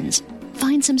 1,100 lumens.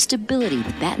 Find some stability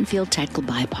with Battenfield Tactical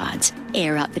Bipods.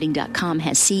 AirOutfitting.com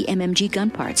has CMMG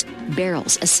gun parts,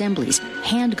 barrels, assemblies,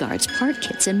 handguards, part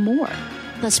kits, and more.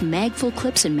 Plus magful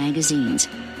clips and magazines.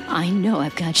 I know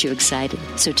I've got you excited,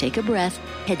 so take a breath.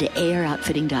 Head to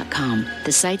AirOutfitting.com.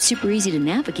 The site's super easy to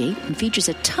navigate and features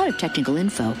a ton of technical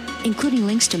info, including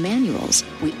links to manuals.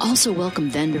 We also welcome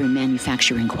vendor and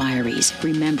manufacturer inquiries.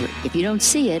 Remember, if you don't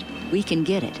see it, we can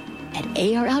get it at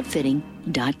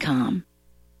AirOutfitting.com.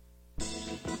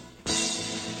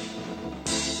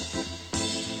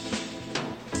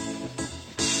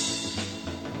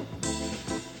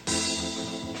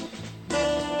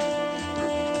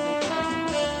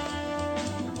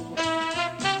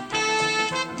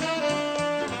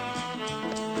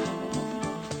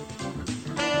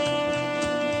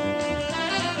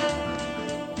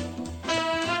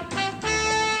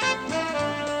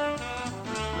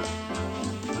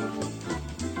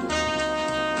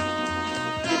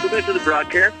 Back to the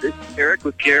broadcast. It's Eric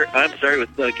with Gary. I'm sorry,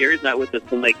 with Gary's not with us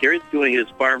tonight. Gary's doing his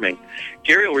farming.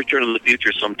 Gary will return in the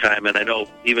future sometime, and I know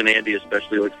even Andy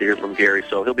especially likes to hear from Gary,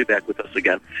 so he'll be back with us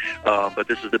again. But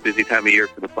this is a busy time of year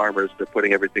for the farmers. They're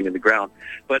putting everything in the ground.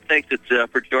 But thanks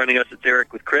for joining us. It's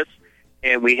Eric with Chris,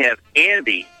 and we have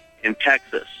Andy in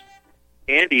Texas.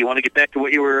 Andy, you want to get back to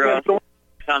what you were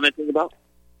commenting about?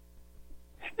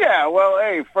 Yeah, well,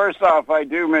 hey, first off, I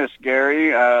do miss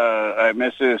Gary. I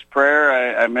miss his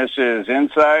prayer. I miss his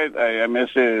insight. I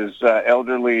miss his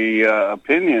elderly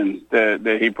opinion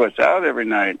that he puts out every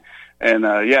night. And,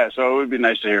 yeah, so it would be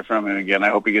nice to hear from him again. I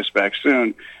hope he gets back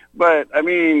soon. But, I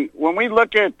mean, when we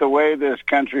look at the way this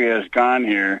country has gone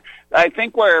here, I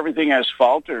think where everything has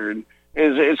faltered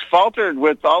is it's faltered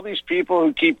with all these people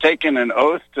who keep taking an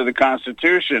oath to the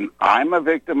Constitution. I'm a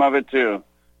victim of it, too.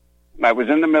 I was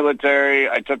in the military.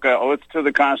 I took an oath to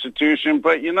the Constitution,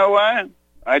 but you know what?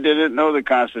 I didn't know the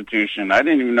Constitution. I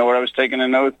didn't even know what I was taking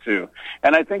an oath to.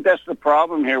 And I think that's the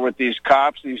problem here with these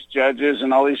cops, these judges,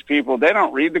 and all these people. They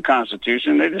don't read the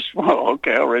Constitution. They just, well,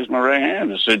 okay, I'll raise my right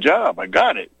hand. It's a job. I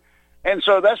got it. And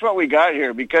so that's what we got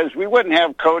here, because we wouldn't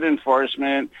have code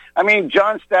enforcement. I mean,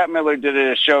 John Statmiller did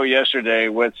a show yesterday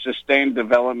with Sustained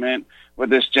Development with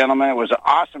this gentleman. It was an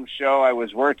awesome show. I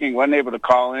was working, wasn't able to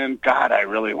call in. God, I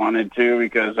really wanted to,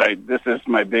 because this is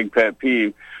my big pet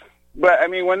peeve. But, I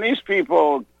mean, when these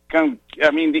people come,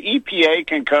 I mean, the EPA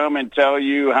can come and tell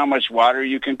you how much water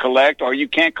you can collect, or you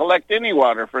can't collect any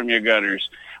water from your gutters,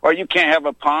 or you can't have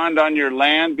a pond on your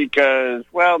land because,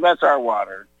 well, that's our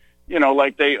water. You know,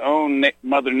 like they own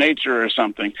Mother Nature or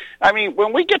something. I mean,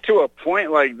 when we get to a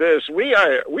point like this, we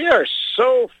are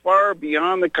so far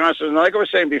beyond the Constitution. Like I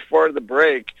was saying before the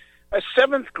break, a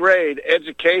 7th grade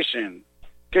education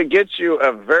could get you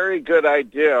a very good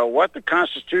idea of what the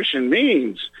Constitution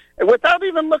means, and without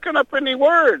even looking up any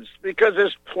words, because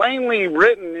it's plainly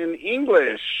written in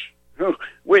English.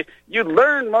 You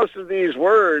learn most of these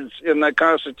words in the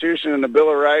Constitution and the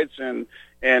Bill of Rights and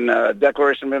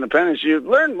Declaration of Independence. You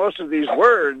learn most of these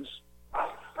words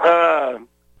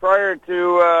prior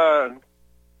to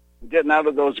getting out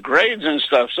of those grades and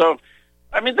stuff. So,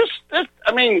 I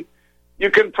mean, you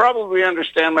can probably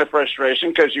understand my frustration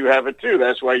because you have it too.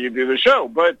 That's why you do the show.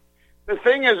 But the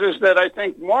thing is that I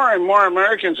think more and more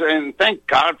Americans, and thank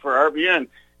God for RBN,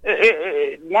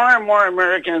 more and more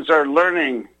Americans are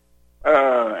learning.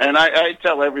 And I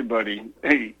tell everybody,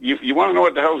 hey, you want to know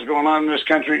what the hell's going on in this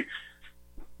country?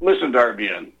 Listen to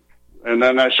RBN. And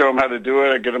then I show them how to do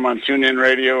it. I get them on TuneIn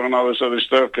Radio and all this other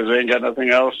stuff because they ain't got nothing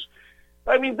else.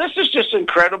 I mean, this is just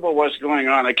incredible what's going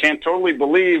on. I can't totally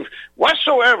believe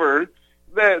whatsoever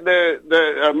that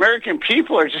the American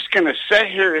people are just going to sit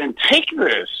here and take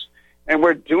this. And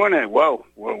we're doing it. Well,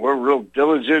 we're real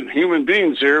diligent human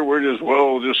beings here. We're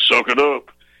just suck it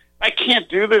up. I can't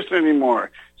do this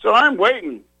anymore. So I'm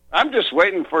waiting. I'm just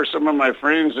waiting for some of my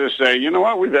friends to say, you know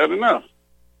what, we've had enough.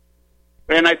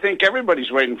 And I think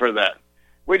everybody's waiting for that.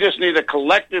 We just need a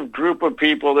collective group of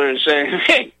people that are saying,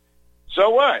 hey, so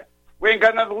what? We ain't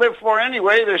got nothing to live for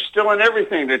anyway. They're stealing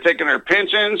everything. They're taking our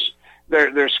pensions.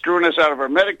 They're screwing us out of our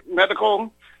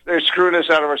medical. They're screwing us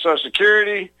out of our Social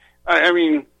Security. I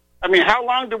mean, how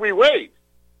long do we wait?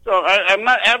 So I'm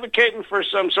not advocating for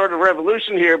some sort of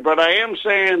revolution here, but I am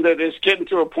saying that it's getting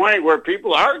to a point where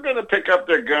people are going to pick up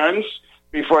their guns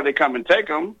before they come and take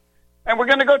them, and we're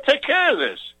going to go take care of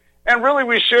this. And really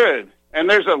we should. And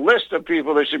there's a list of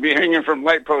people that should be hanging from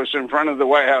light posts in front of the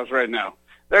White House right now.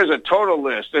 There's a total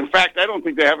list. In fact, I don't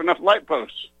think they have enough light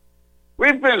posts.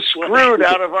 We've been screwed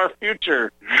out of our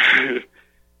future.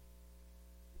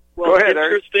 Well, go ahead,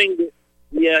 interesting. Eric.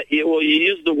 Yeah, well, you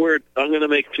use the word, I'm going to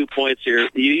make 2 points here.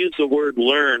 You use the word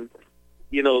learn.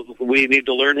 You know, we need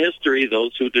to learn history.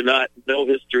 Those who do not know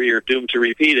history are doomed to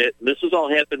repeat it. And this has all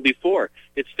happened before.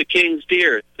 It's the king's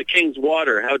deer. It's the king's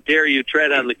water. How dare you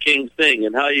tread on the king's thing?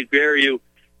 And how dare you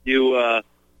shoot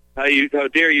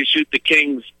the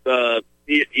king's, the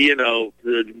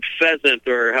pheasant,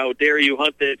 or how dare you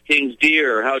hunt that king's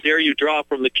deer, or how dare you draw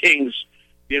from the king's,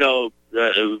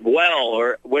 well,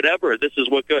 or whatever. This is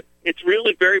what good. It's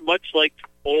really very much like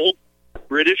old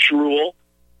British rule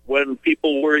when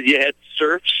you had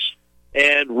serfs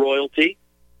and royalty,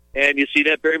 and you see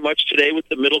that very much today with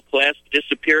the middle class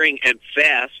disappearing and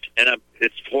fast, and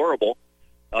it's horrible.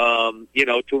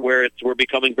 To where we're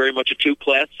becoming very much a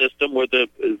two-class system where the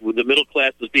middle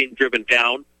class is being driven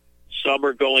down. Some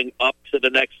are going up to the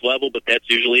next level, but that's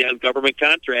usually on government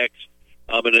contracts.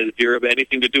 And if you have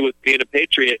anything to do with being a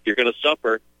patriot, you're going to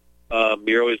suffer.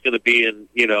 You're always going to be in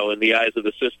the eyes of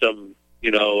the system,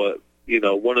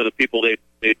 one of the people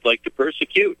they'd like to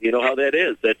persecute. You know how that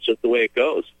is. That's just the way it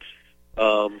goes.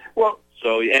 Second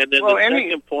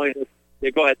point. Yeah,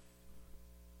 go ahead.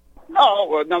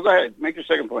 No, go ahead. Make your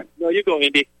second point. No, you go,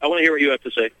 Indy. I want to hear what you have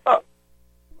to say. Oh,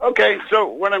 okay. So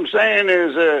what I'm saying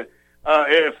is,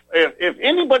 if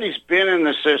anybody's been in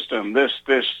the system, this,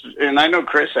 and I know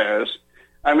Chris has.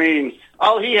 I mean,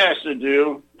 all he has to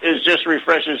do is just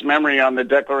refresh his memory on the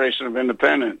Declaration of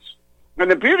Independence.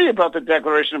 And the beauty about the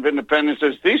Declaration of Independence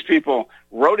is these people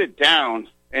wrote it down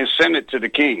and sent it to the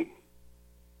king.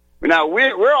 Now,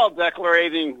 we're all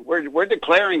we're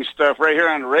declaring stuff right here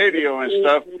on the radio and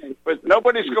stuff, but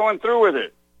nobody's going through with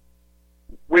it.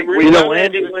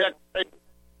 Andy,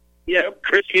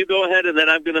 Chris, you go ahead, and then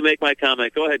I'm going to make my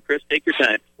comment. Go ahead, Chris. Take your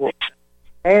time. Well,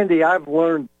 Andy, I've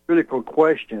learned critical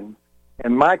question,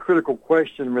 and my critical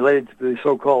question related to the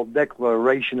so-called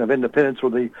Declaration of Independence,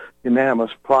 or the unanimous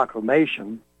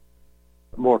proclamation,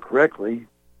 more correctly,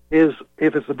 is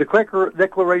if it's a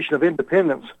Declaration of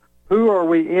Independence, who are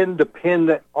we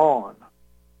independent on?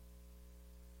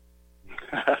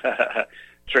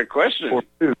 Trick question.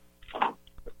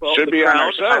 Well, should be on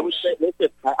ourselves. I would say, listen,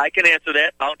 I can answer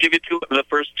that. I'll give you the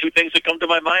first two things that come to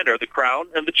my mind are the crown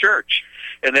and the church.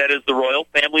 And that is the royal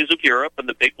families of Europe and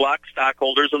the big block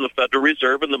stockholders of the Federal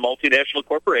Reserve and the multinational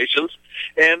corporations,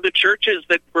 and the churches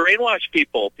that brainwash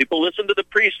people. People listen to the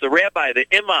priest, the rabbi, the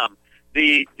imam,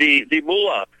 the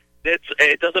mullah.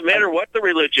 It doesn't matter what the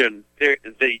religion.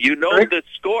 The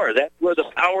score. That's where the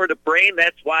power to brain.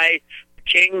 That's why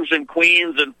kings and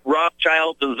queens and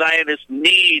Rothschilds and Zionists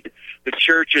need the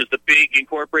churches, the big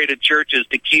incorporated churches,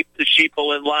 to keep the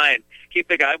sheeple in line.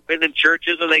 I've been in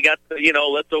churches, and they got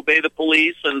let's obey the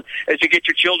police. And as you get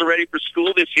your children ready for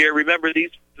school this year, remember these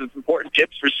important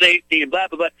tips for safety and blah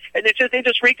blah blah. And they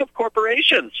just reek of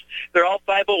corporations. They're all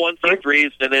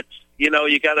 501c3s, and it's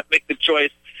you got to make the choice.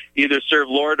 Either serve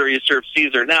Lord or you serve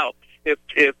Caesar. Now, if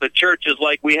the church is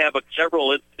like we have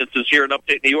several instances here in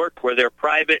upstate New York where they're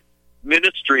private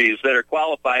ministries that are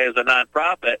qualified as a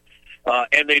nonprofit,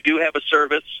 and they do have a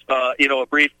service, a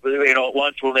brief, at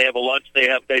lunch when they have a lunch,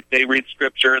 they read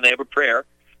scripture and they have a prayer,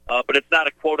 but it's not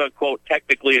a quote unquote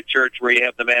technically a church where you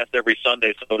have the mass every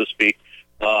Sunday, so to speak.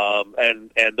 And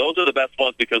those are the best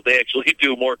ones because they actually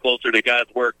do more closer to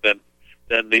God's work than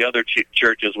than the other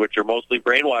churches, which are mostly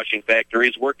brainwashing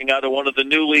factories, working out of one of the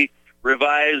newly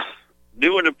revised,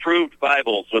 new and improved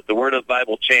Bibles with the Word of the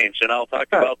Bible changed. And I'll talk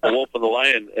about the wolf and the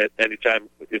lion at any time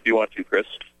if you want to, Chris.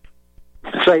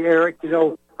 Say, Eric,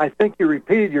 I think you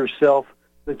repeated yourself.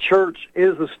 The church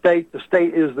is the state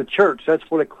is the church. That's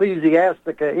what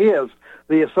Ecclesiastica is,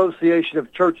 the association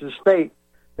of church and state.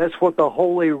 That's what the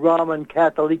Holy Roman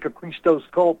Catholica Christos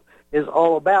cult is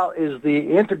all about, is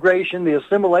the integration, the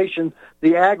assimilation,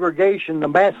 the aggregation, the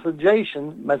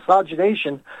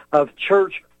miscegenation of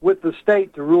church with the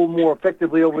state to rule more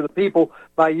effectively over the people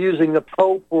by using the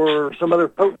Pope or some other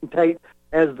potentate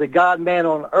as the God-man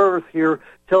on earth here,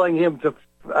 telling him to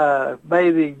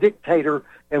be the dictator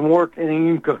and work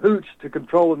in cahoots to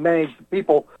control and manage the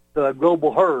people, the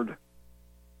global herd.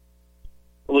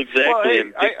 Well, exactly.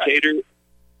 Well, dictator.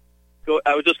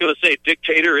 I was just going to say,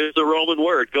 dictator is a Roman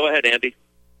word. Go ahead, Andy.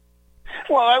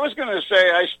 Well, I was going to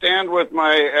say I stand with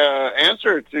my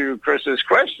answer to Chris's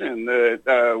question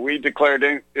that we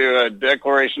declared a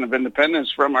Declaration of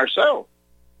Independence from ourselves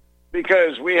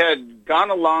because we had gone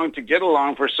along to get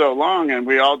along for so long, and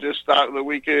we all just thought that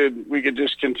we could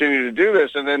just continue to do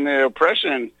this, and then the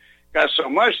oppression got so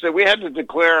much that we had to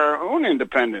declare our own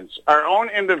independence, our own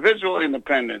individual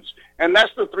independence, and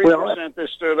that's the 3% that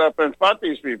stood up and fought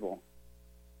these people.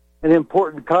 An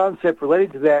important concept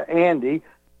related to that, Andy,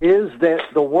 is that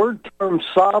the word term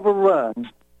sovereign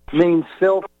means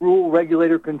self-rule,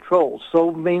 regulator, control.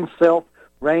 So means self,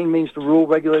 reign means to rule,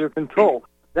 regulator, control.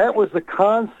 That was the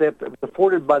concept that was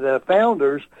afforded by the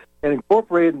founders and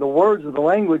incorporated in the words of the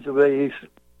language of the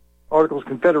Articles of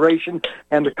Confederation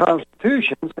and the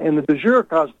Constitutions, and the de jure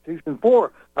Constitution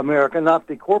for America, not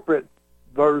the corporate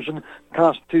version,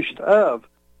 Constitution of.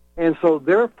 And so,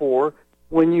 therefore,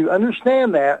 when you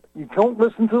understand that, you don't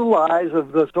listen to the lies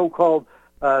of the so-called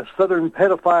Southern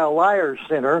Pedophile Liars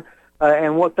Center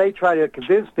and what they try to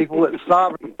convince people that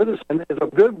sovereign citizen is a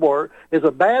good word, is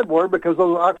a bad word because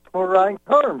those are oxymoronic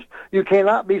terms. You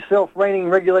cannot be self-reigning,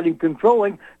 regulating,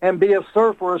 controlling, and be a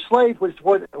serf or a slave, which is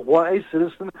what a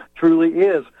citizen truly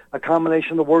is, a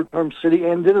combination of the word term city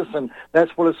and citizen.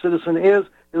 That's what a citizen is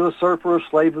a serf or a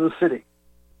slave of the city.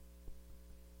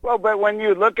 Well, but when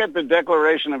you look at the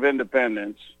Declaration of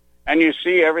Independence, and you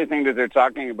see everything that they're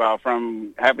talking about,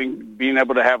 from being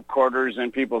able to have quarters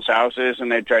in people's houses,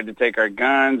 and they tried to take our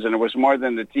guns, and it was more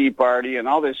than the Tea Party and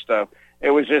all this stuff.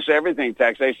 It was just everything,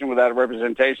 taxation without a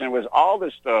representation. It was all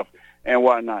this stuff and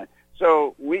whatnot.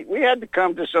 So we had to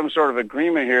come to some sort of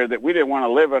agreement here that we didn't want to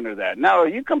live under that. Now,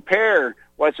 you compare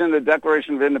what's in the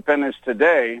Declaration of Independence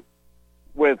today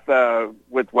with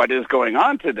what is going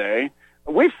on today,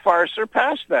 we've far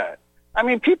surpassed that. I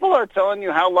mean, people are telling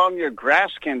you how long your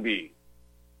grass can be.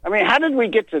 I mean, how did we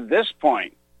get to this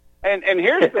point? And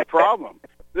here's the problem: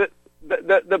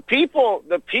 the people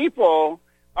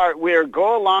we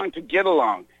go along to get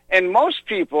along, and most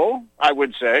people, I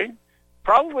would say,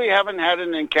 probably haven't had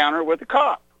an encounter with a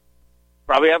cop.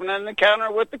 Probably haven't had an encounter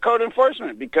with the code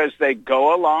enforcement because they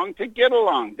go along to get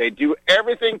along. They do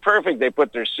everything perfect. They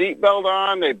put their seatbelt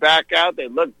on, they back out, they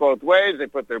look both ways, they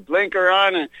put their blinker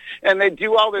on, and they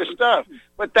do all this stuff.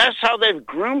 But that's how they've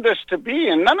groomed us to be,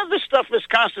 and none of this stuff is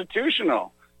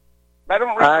constitutional. I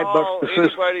don't recall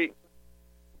anybody...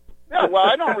 Yeah, well,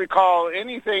 I don't recall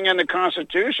anything in the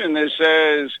Constitution that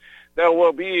says there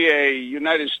will be a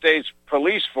United States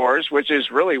police force, which is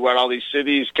really what all these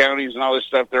cities, counties, and all this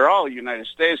stuff, they're all United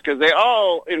States because they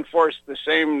all enforce the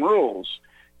same rules,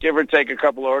 give or take a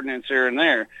couple ordinances here and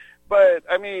there. But,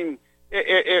 I mean,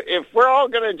 if we're all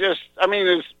going to just, I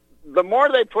mean, the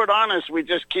more they put on us, we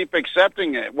just keep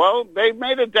accepting it. Well, they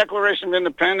made a Declaration of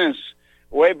Independence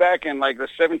way back in like the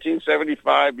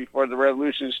 1775 before the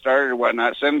revolution started or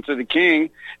whatnot, sent it to the king,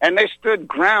 and they stood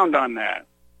ground on that.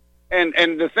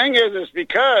 And the thing is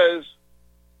because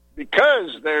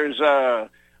there's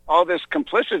all this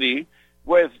complicity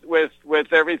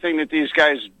with everything that these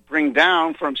guys bring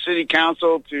down, from city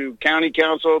council to county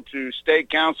council to state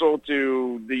council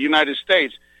to the United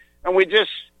States, and we just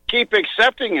keep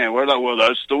accepting it. We're like, well,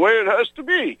 that's the way it has to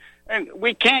be, and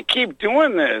we can't keep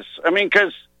doing this. I mean,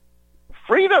 because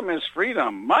freedom is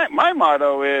freedom. My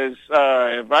motto is,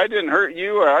 if I didn't hurt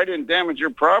you or I didn't damage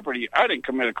your property, I didn't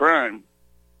commit a crime.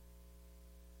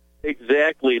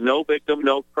 Exactly. No victim,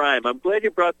 no crime. I'm glad you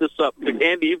brought this up.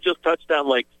 Andy, you've just touched on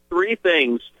like three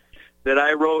things that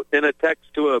I wrote in a text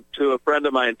to a friend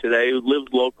of mine today who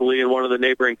lives locally in one of the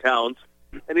neighboring towns.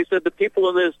 And he said the people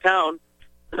in this town,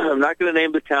 I'm not going to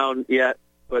name the town yet,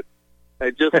 but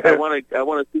I want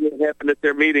to see what happened at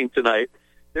their meeting tonight.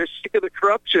 They're sick of the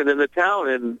corruption in the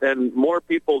town, and more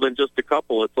people than just a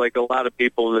couple. It's like a lot of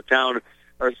people in the town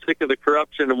are sick of the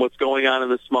corruption and what's going on in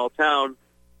this small town,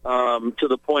 to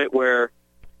the point where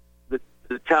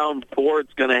the town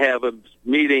board's going to have a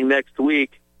meeting next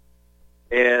week,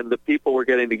 and the people were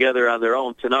getting together on their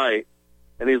own tonight.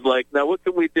 And he's like, now what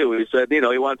can we do? He said, he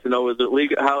wants to know, is it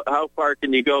legal? How far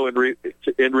can you go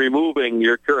in removing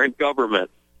your current government?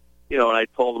 And I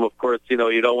told him, of course, you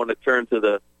don't want to turn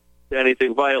to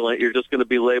anything violent. You're just going to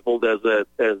be labeled as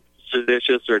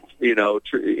seditious, or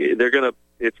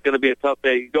it's going to be a tough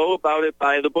day. Go about it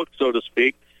by the book, so to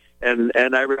speak. And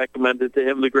I recommended to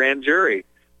him the grand jury.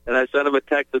 And I sent him a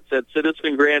text that said,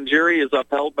 citizen grand jury is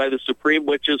upheld by the Supreme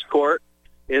Witches Court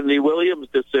in the Williams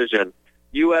decision.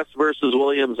 U.S. versus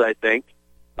Williams, I think.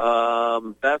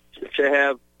 Best to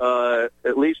have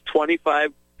at least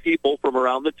 25 people from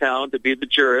around the town to be the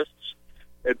jurists.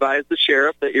 Advise the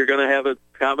sheriff that you're going to have a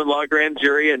common law grand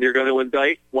jury and you're going to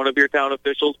indict one of your town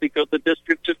officials because the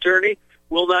district attorney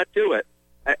will not do it.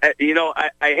 I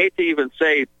hate to even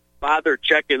say bother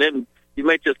checking in. You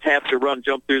might just have to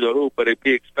jump through the hoop, but it'd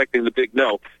be expecting the big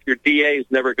no. Your DA is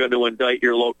never going to indict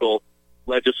your local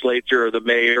legislature or the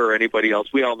mayor or anybody else.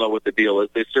 We all know what the deal is.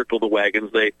 They circle the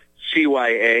wagons. They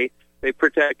CYA. They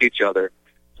protect each other.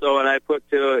 So, and I put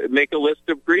to make a list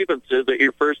of grievances at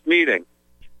your first meeting.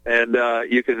 And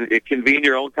you can convene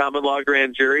your own common law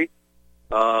grand jury.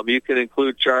 You can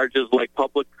include charges like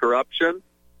public corruption,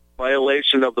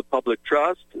 violation of the public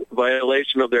trust,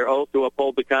 violation of their oath to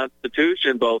uphold the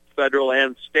Constitution, both federal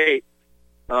and state.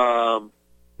 In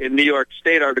New York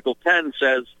State, Article 10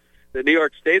 says that New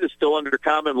York State is still under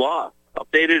common law,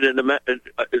 updated and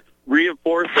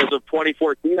reinforced as of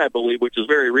 2014, I believe, which is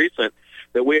very recent,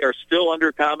 that we are still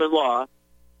under common law,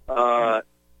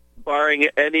 barring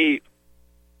any,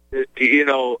 and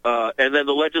then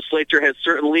the legislature has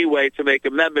certain leeway to make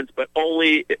amendments, but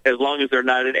only as long as they're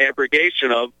not an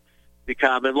abrogation of the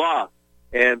common law.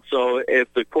 And so if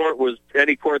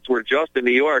any courts were just in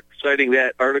New York, citing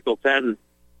that Article 10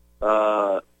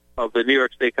 of the New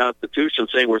York State Constitution,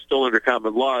 saying we're still under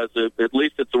common law, at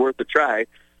least it's worth a try.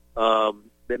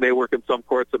 It may work in some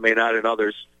courts, it may not in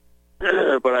others.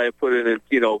 But I put it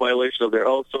in, violation of their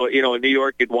oath. So, in New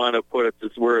York, you'd want to put it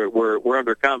as we're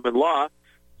under common law.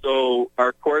 So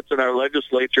our courts and our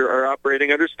legislature are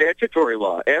operating under statutory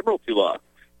law, admiralty law.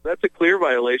 That's a clear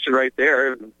violation right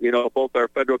there. Both our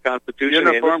federal Constitution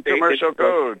Uniform and the state Commercial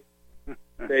Code.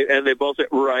 They both say,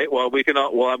 right, well,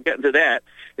 I'm getting to that.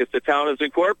 If the town is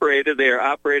incorporated, they are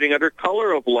operating under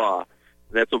color of law.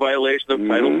 That's a violation of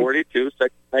Title 42, Section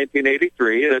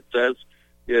 1983, and it says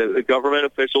the government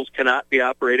officials cannot be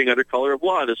operating under color of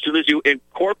law. And as soon as you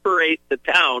incorporate the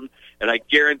town, and I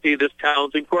guarantee this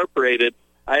town's incorporated,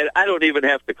 I don't even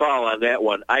have to call on that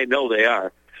one. I know they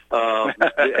are.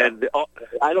 And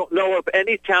I don't know of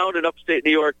any town in upstate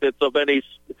New York that's of any,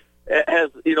 has,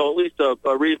 at least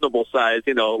a reasonable size,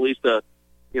 at least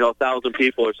 1,000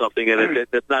 people or something, and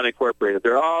that's not incorporated.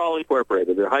 They're all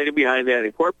incorporated. They're hiding behind that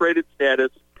incorporated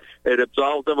status. It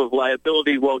absolves them of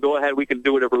liability. Well, go ahead. We can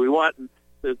do whatever we want.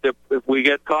 And if we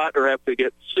get caught or have to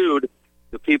get sued,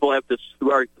 the people have to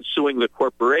are suing the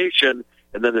corporation,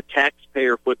 and then the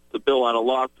taxpayer puts the bill on a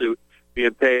lawsuit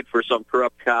being paid for some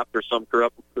corrupt cop or some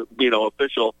corrupt,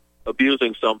 official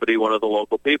abusing somebody, one of the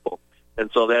local people. And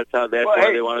so that's why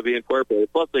they want to be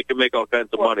incorporated. Plus, they can make all kinds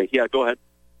of money. Yeah, go ahead.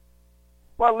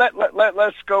 Well,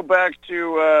 let's go back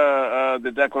to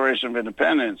the Declaration of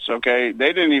Independence, okay?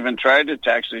 They didn't even try to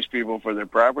tax these people for their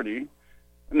property.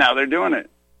 Now they're doing it.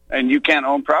 And you can't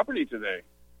own property today.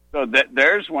 So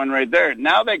there's one right there.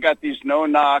 Now they got these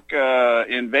no-knock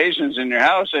invasions in your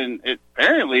house, and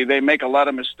apparently they make a lot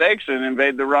of mistakes and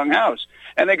invade the wrong house.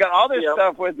 And they got all this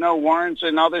stuff with no warrants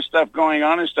and all this stuff going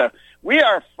on and stuff. We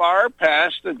are far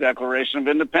past the Declaration of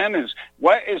Independence.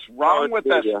 What is wrong with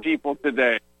us people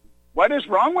today? What is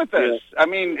wrong with us? I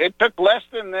mean, it took less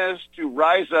than this to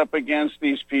rise up against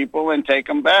these people and take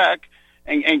them back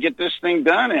and get this thing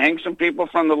done and hang some people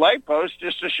from the light post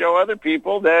just to show other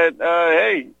people that,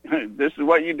 hey, this is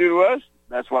what you do to us.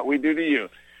 That's what we do to you.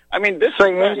 I mean, this is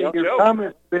Andy, your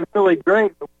comment's been really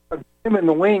great. Him in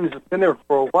the wings has been there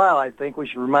for a while. I think we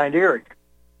should remind Eric.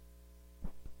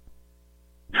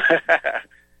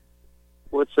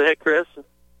 What's that, Chris?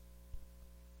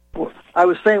 Well, I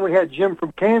was saying we had Jim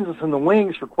from Kansas in the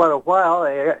wings for quite a while.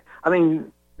 I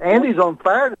mean, Andy's on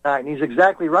fire tonight, and he's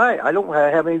exactly right. I don't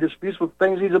have any disputes with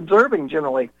things he's observing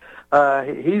generally.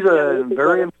 He's a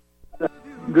very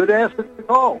good asset to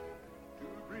call.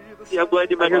 Yeah, I'm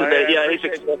glad you mentioned that.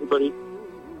 Yeah, everybody.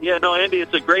 Yeah, no, Andy,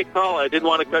 it's a great call. I didn't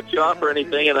want to cut you off or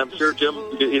anything, and I'm sure Jim,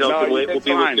 can wait. We'll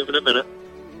be with Jim in a minute.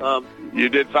 You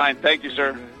did fine. Thank you,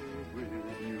 sir.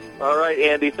 All right,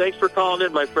 Andy. Thanks for calling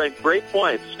in, my friend. Great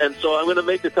points. And so I'm going to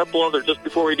make a couple other just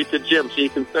before we get to Jim. So you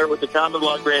can start with the common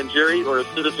law grand jury or a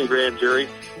citizen grand jury.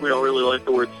 We don't really like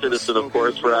the word citizen, of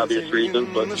course, for obvious reasons.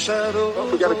 But we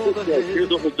got a quick day.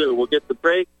 Here's what we'll do. We'll get the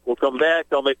break. We'll come back.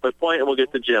 I'll make my point, and we'll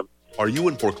get to Jim. Are you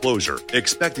in foreclosure,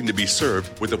 expecting to be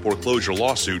served with a foreclosure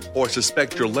lawsuit, or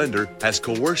suspect your lender has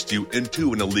coerced you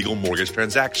into an illegal mortgage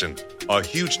transaction? A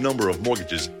huge number of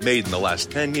mortgages made in the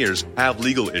last 10 years have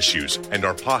legal issues and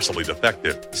are possibly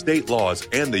defective. State laws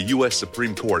and the U.S.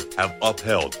 Supreme Court have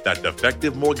upheld that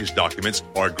defective mortgage documents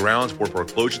are grounds for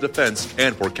foreclosure defense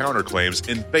and for counterclaims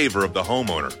in favor of the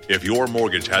homeowner. If your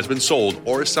mortgage has been sold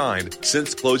or assigned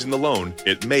since closing the loan,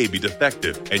 it may be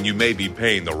defective, and you may be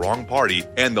paying the wrong party,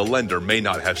 and the lender may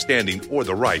not have standing or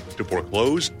the right to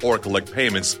foreclose or collect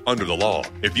payments under the law.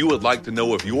 If you would like to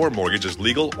know if your mortgage is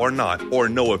legal or not, or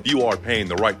know if you are paying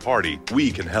the right party,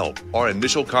 we can help. Our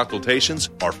initial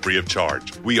consultations are free of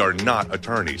charge. We are not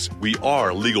attorneys. We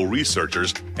are legal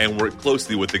researchers and work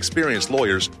closely with experienced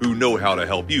lawyers who know how to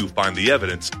help you find the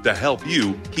evidence to help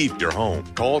you keep your home.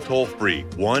 Call toll-free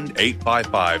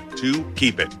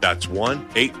 1-855-2-KEEP-IT. That's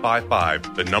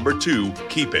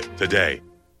 1-855-2-KEEP-IT today.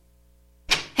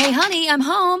 Hey, honey, I'm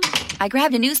home. I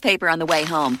grabbed a newspaper on the way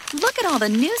home. Look at all the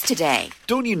news today.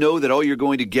 Don't you know that all you're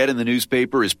going to get in the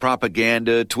newspaper is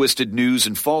propaganda, twisted news,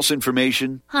 and false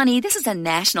information? Honey, this is a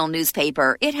national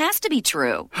newspaper. It has to be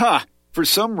true. Ha! For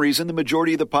some reason, the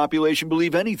majority of the population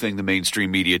believe anything the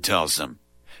mainstream media tells them.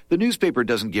 The newspaper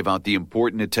doesn't give out the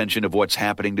important attention of what's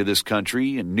happening to this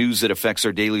country and news that affects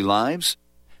our daily lives.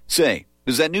 Say,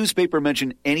 does that newspaper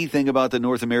mention anything about the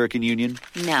North American Union?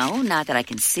 No, not that I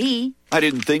can see. I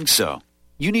didn't think so.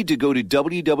 You need to go to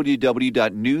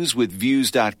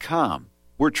www.newswithviews.com,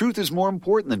 where truth is more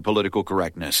important than political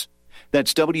correctness.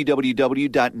 That's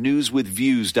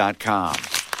www.newswithviews.com.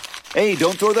 Hey,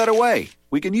 don't throw that away.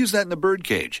 We can use that in the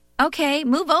birdcage. Okay,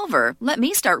 move over. Let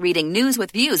me start reading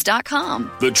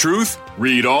newswithviews.com. The truth?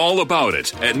 Read all about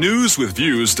it at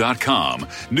newswithviews.com.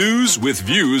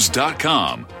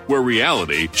 Newswithviews.com, where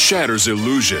reality shatters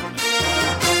illusion.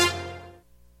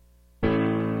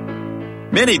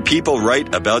 Many people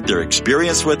write about their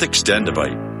experience with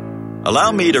Extendivite.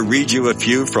 Allow me to read you a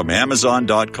few from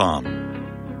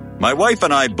Amazon.com. My wife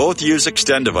and I both use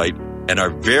Extendivite and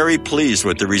are very pleased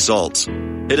with the results.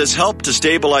 It has helped to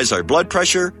stabilize our blood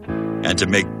pressure and to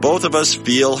make both of us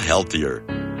feel healthier.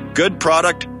 Good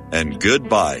product and good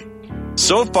buy.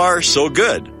 So far, so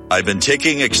good. I've been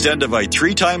taking Extendivite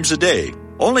 3 times a day,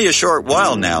 only a short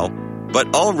while now,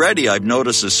 but already I've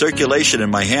noticed the circulation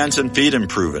in my hands and feet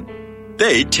improving.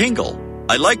 They tingle.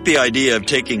 I like the idea of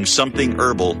taking something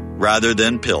herbal rather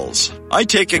than pills. I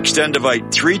take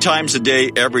Extendivite 3 times a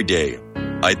day every day.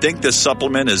 I think this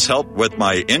supplement has helped with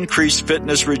my increased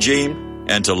fitness regime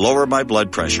and to lower my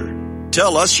blood pressure.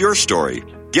 Tell us your story.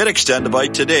 Get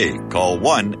Extendivite today. Call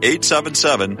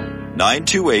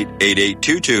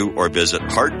 1-877-928-8822 or visit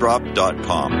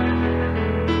heartdrop.com.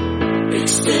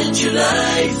 Extend your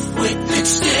life with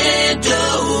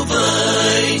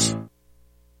Extendivite.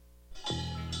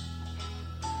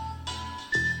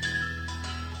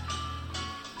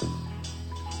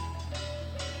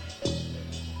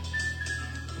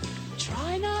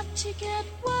 Try not to get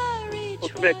worried.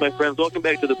 Welcome back, my friends. Welcome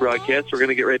back to the broadcast. We're going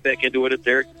to get right back into it. It's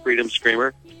Eric, Freedom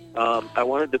Screamer. I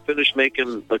wanted to finish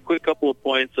making a quick couple of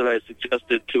points that I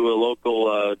suggested to a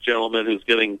local gentleman who's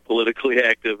getting politically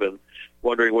active and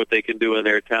wondering what they can do in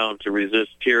their town to resist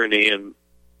tyranny and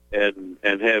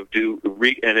have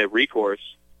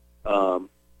recourse.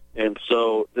 And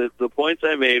so the points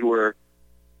I made were,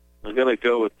 I'm going to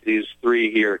go with these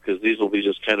 3 here because these will be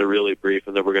just kind of really brief,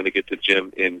 and then we're going to get to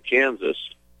Jim in Kansas.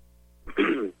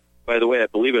 By the way, I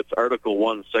believe it's Article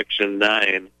 1, Section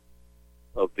 9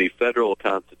 of the federal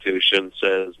Constitution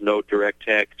says no direct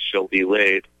tax shall be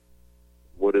laid.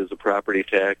 What is a property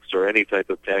tax or any type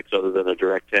of tax other than a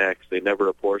direct tax? They never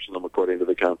apportion them according to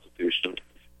the Constitution.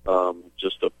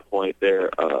 Just a point there.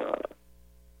 So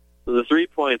the 3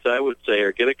 points I would say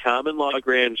are get a common law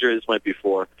grand jury. This might be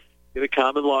 4. Get a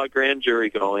common law grand jury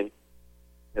going.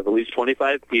 Have at least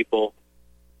 25 people.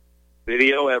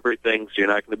 Video everything, so you're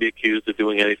not going to be accused of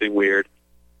doing anything weird.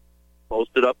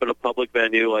 Post it up in a public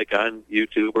venue, like on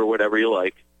YouTube or whatever you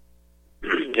like.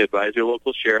 Advise your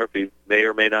local sheriff. He may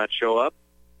or may not show up.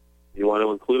 You want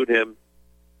to include him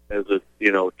as a,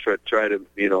 try to,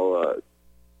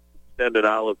 extend an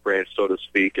olive branch, so to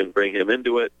speak, and bring him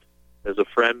into it as a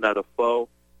friend, not a foe.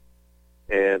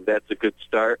 And that's a good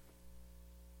start.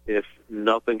 If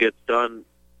nothing gets done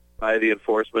by the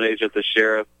enforcement agent, the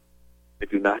sheriff, I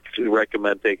do not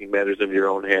recommend taking matters into your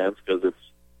own hands because that's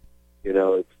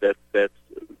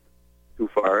too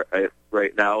far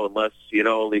right now, unless, you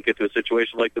get to a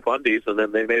situation like the Bundys, and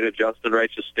then they made a just and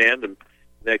righteous stand, and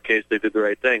in that case they did the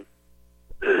right thing.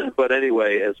 But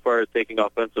anyway, as far as taking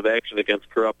offensive action against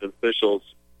corrupt officials,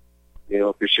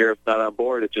 if your sheriff's not on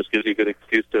board, it just gives you a good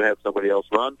excuse to have somebody else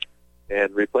run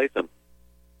and replace him.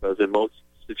 Because in most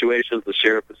situations, the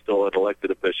sheriff is still an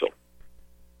elected official.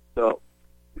 So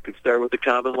you can start with a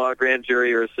common law grand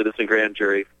jury or a citizen grand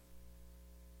jury.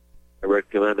 I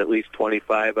recommend at least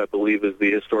 25, I believe, is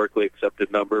the historically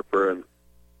accepted number for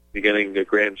beginning a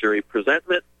grand jury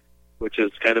presentment, which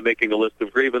is kind of making a list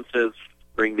of grievances,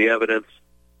 bring the evidence.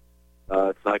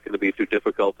 It's not going to be too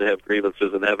difficult to have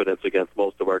grievances and evidence against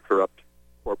most of our corrupt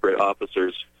corporate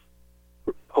officers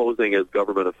posing as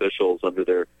government officials under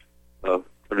their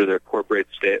incorporated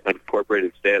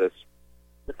status.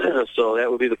 So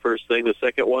that would be the first thing. The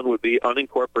second one would be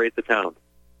unincorporate the town.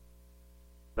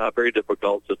 Not very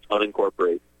difficult, just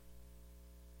unincorporate.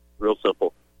 Real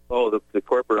simple. Oh, the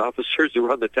corporate officers who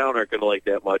run the town aren't going to like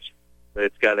that much. But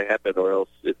it's got to happen, or else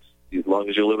it's, as long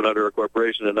as you're living under a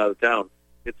corporation and not a town,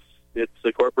 it's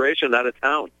a corporation, not a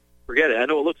town. Forget it. I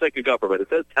know it looks like a government. It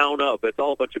says town of. It's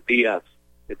all a bunch of BS.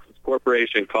 It's a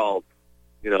corporation called,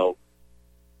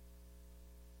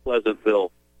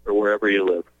 Pleasantville or wherever you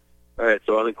live. All right,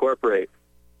 so unincorporate.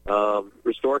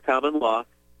 Restore common law,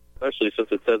 especially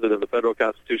since it says it in the federal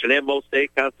Constitution, and most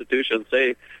state constitutions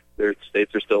say their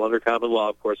states are still under common law.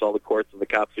 Of course, all the courts and the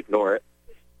cops ignore it.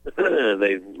 And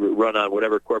they run on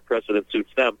whatever court precedent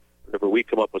suits them. Whenever we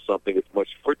come up with something, it's much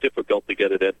more difficult to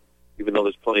get it in, even though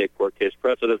there's plenty of court case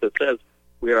precedent that says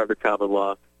we are under common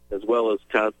law, as well as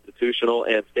constitutional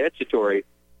and statutory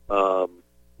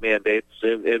mandates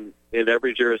in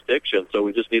every jurisdiction. So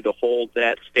we just need to hold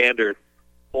that standard,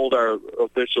 hold our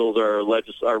officials,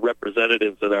 our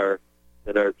representatives, and our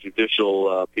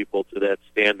judicial people to that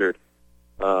standard.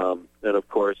 And of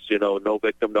course, no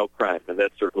victim, no crime, and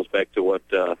that circles back to what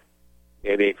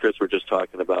Andy and Chris were just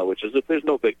talking about, which is if there's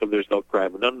no victim, there's no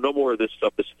crime. No more of this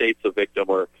stuff. The state's a victim,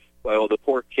 or the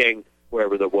poor king,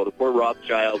 wherever the poor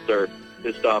Rothschilds are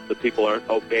pissed off that people aren't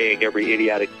obeying every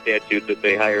idiotic statute that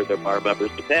they hire their bar members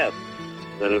to pass,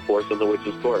 and then enforce in the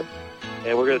witch's court.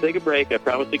 And we're going to take a break. I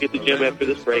promise to get to Jim after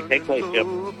this break. Hang close,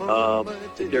 Jim.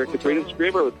 It's Eric the Freedom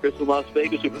Screamer with Chris in Las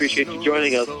Vegas. We appreciate you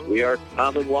joining us. We are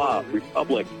common law,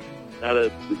 republic, not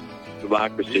a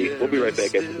democracy. We'll be right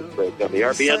back after this break on the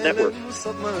RBN Network.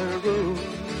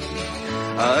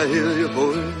 I hear your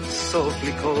voice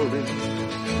softly calling.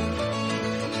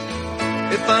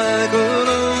 If I could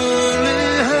only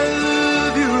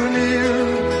have you near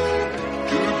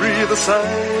to breathe a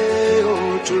sigh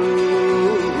or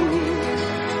two,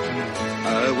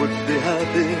 I would be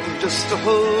happy just to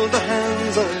hold the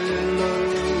hands I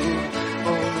love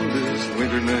on this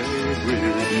winter night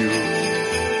with you.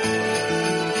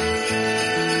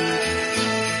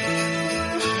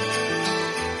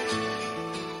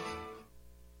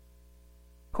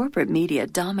 Corporate media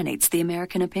dominates the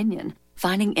American opinion.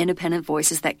 Finding independent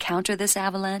voices that counter this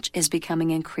avalanche is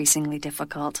becoming increasingly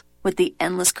difficult. With the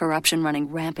endless corruption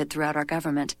running rampant throughout our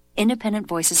government, independent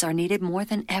voices are needed more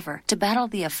than ever to battle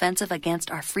the offensive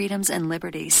against our freedoms and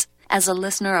liberties. As a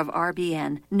listener of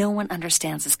RBN, no one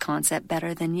understands this concept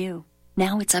better than you.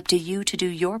 Now it's up to you to do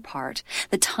your part.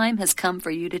 The time has come for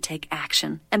you to take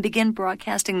action and begin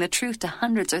broadcasting the truth to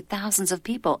hundreds or thousands of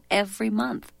people every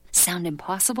month. Sound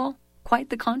impossible?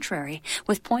 Quite the contrary.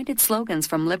 With pointed slogans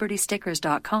from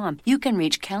LibertyStickers.com, you can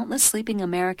reach countless sleeping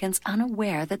Americans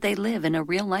unaware that they live in a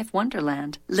real-life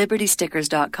wonderland.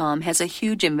 LibertyStickers.com has a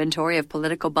huge inventory of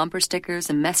political bumper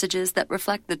stickers and messages that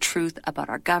reflect the truth about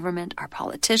our government, our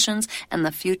politicians, and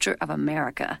the future of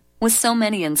America. With so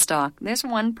many in stock, there's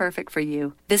one perfect for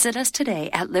you. Visit us today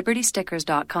at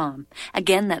LibertyStickers.com.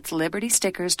 Again, that's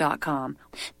LibertyStickers.com.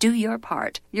 Do your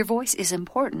part. Your voice is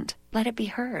important. Let it be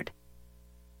heard.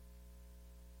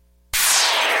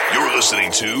 You're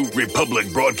listening to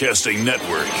Republic Broadcasting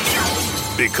Network,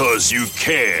 because you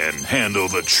can handle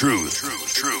the truth.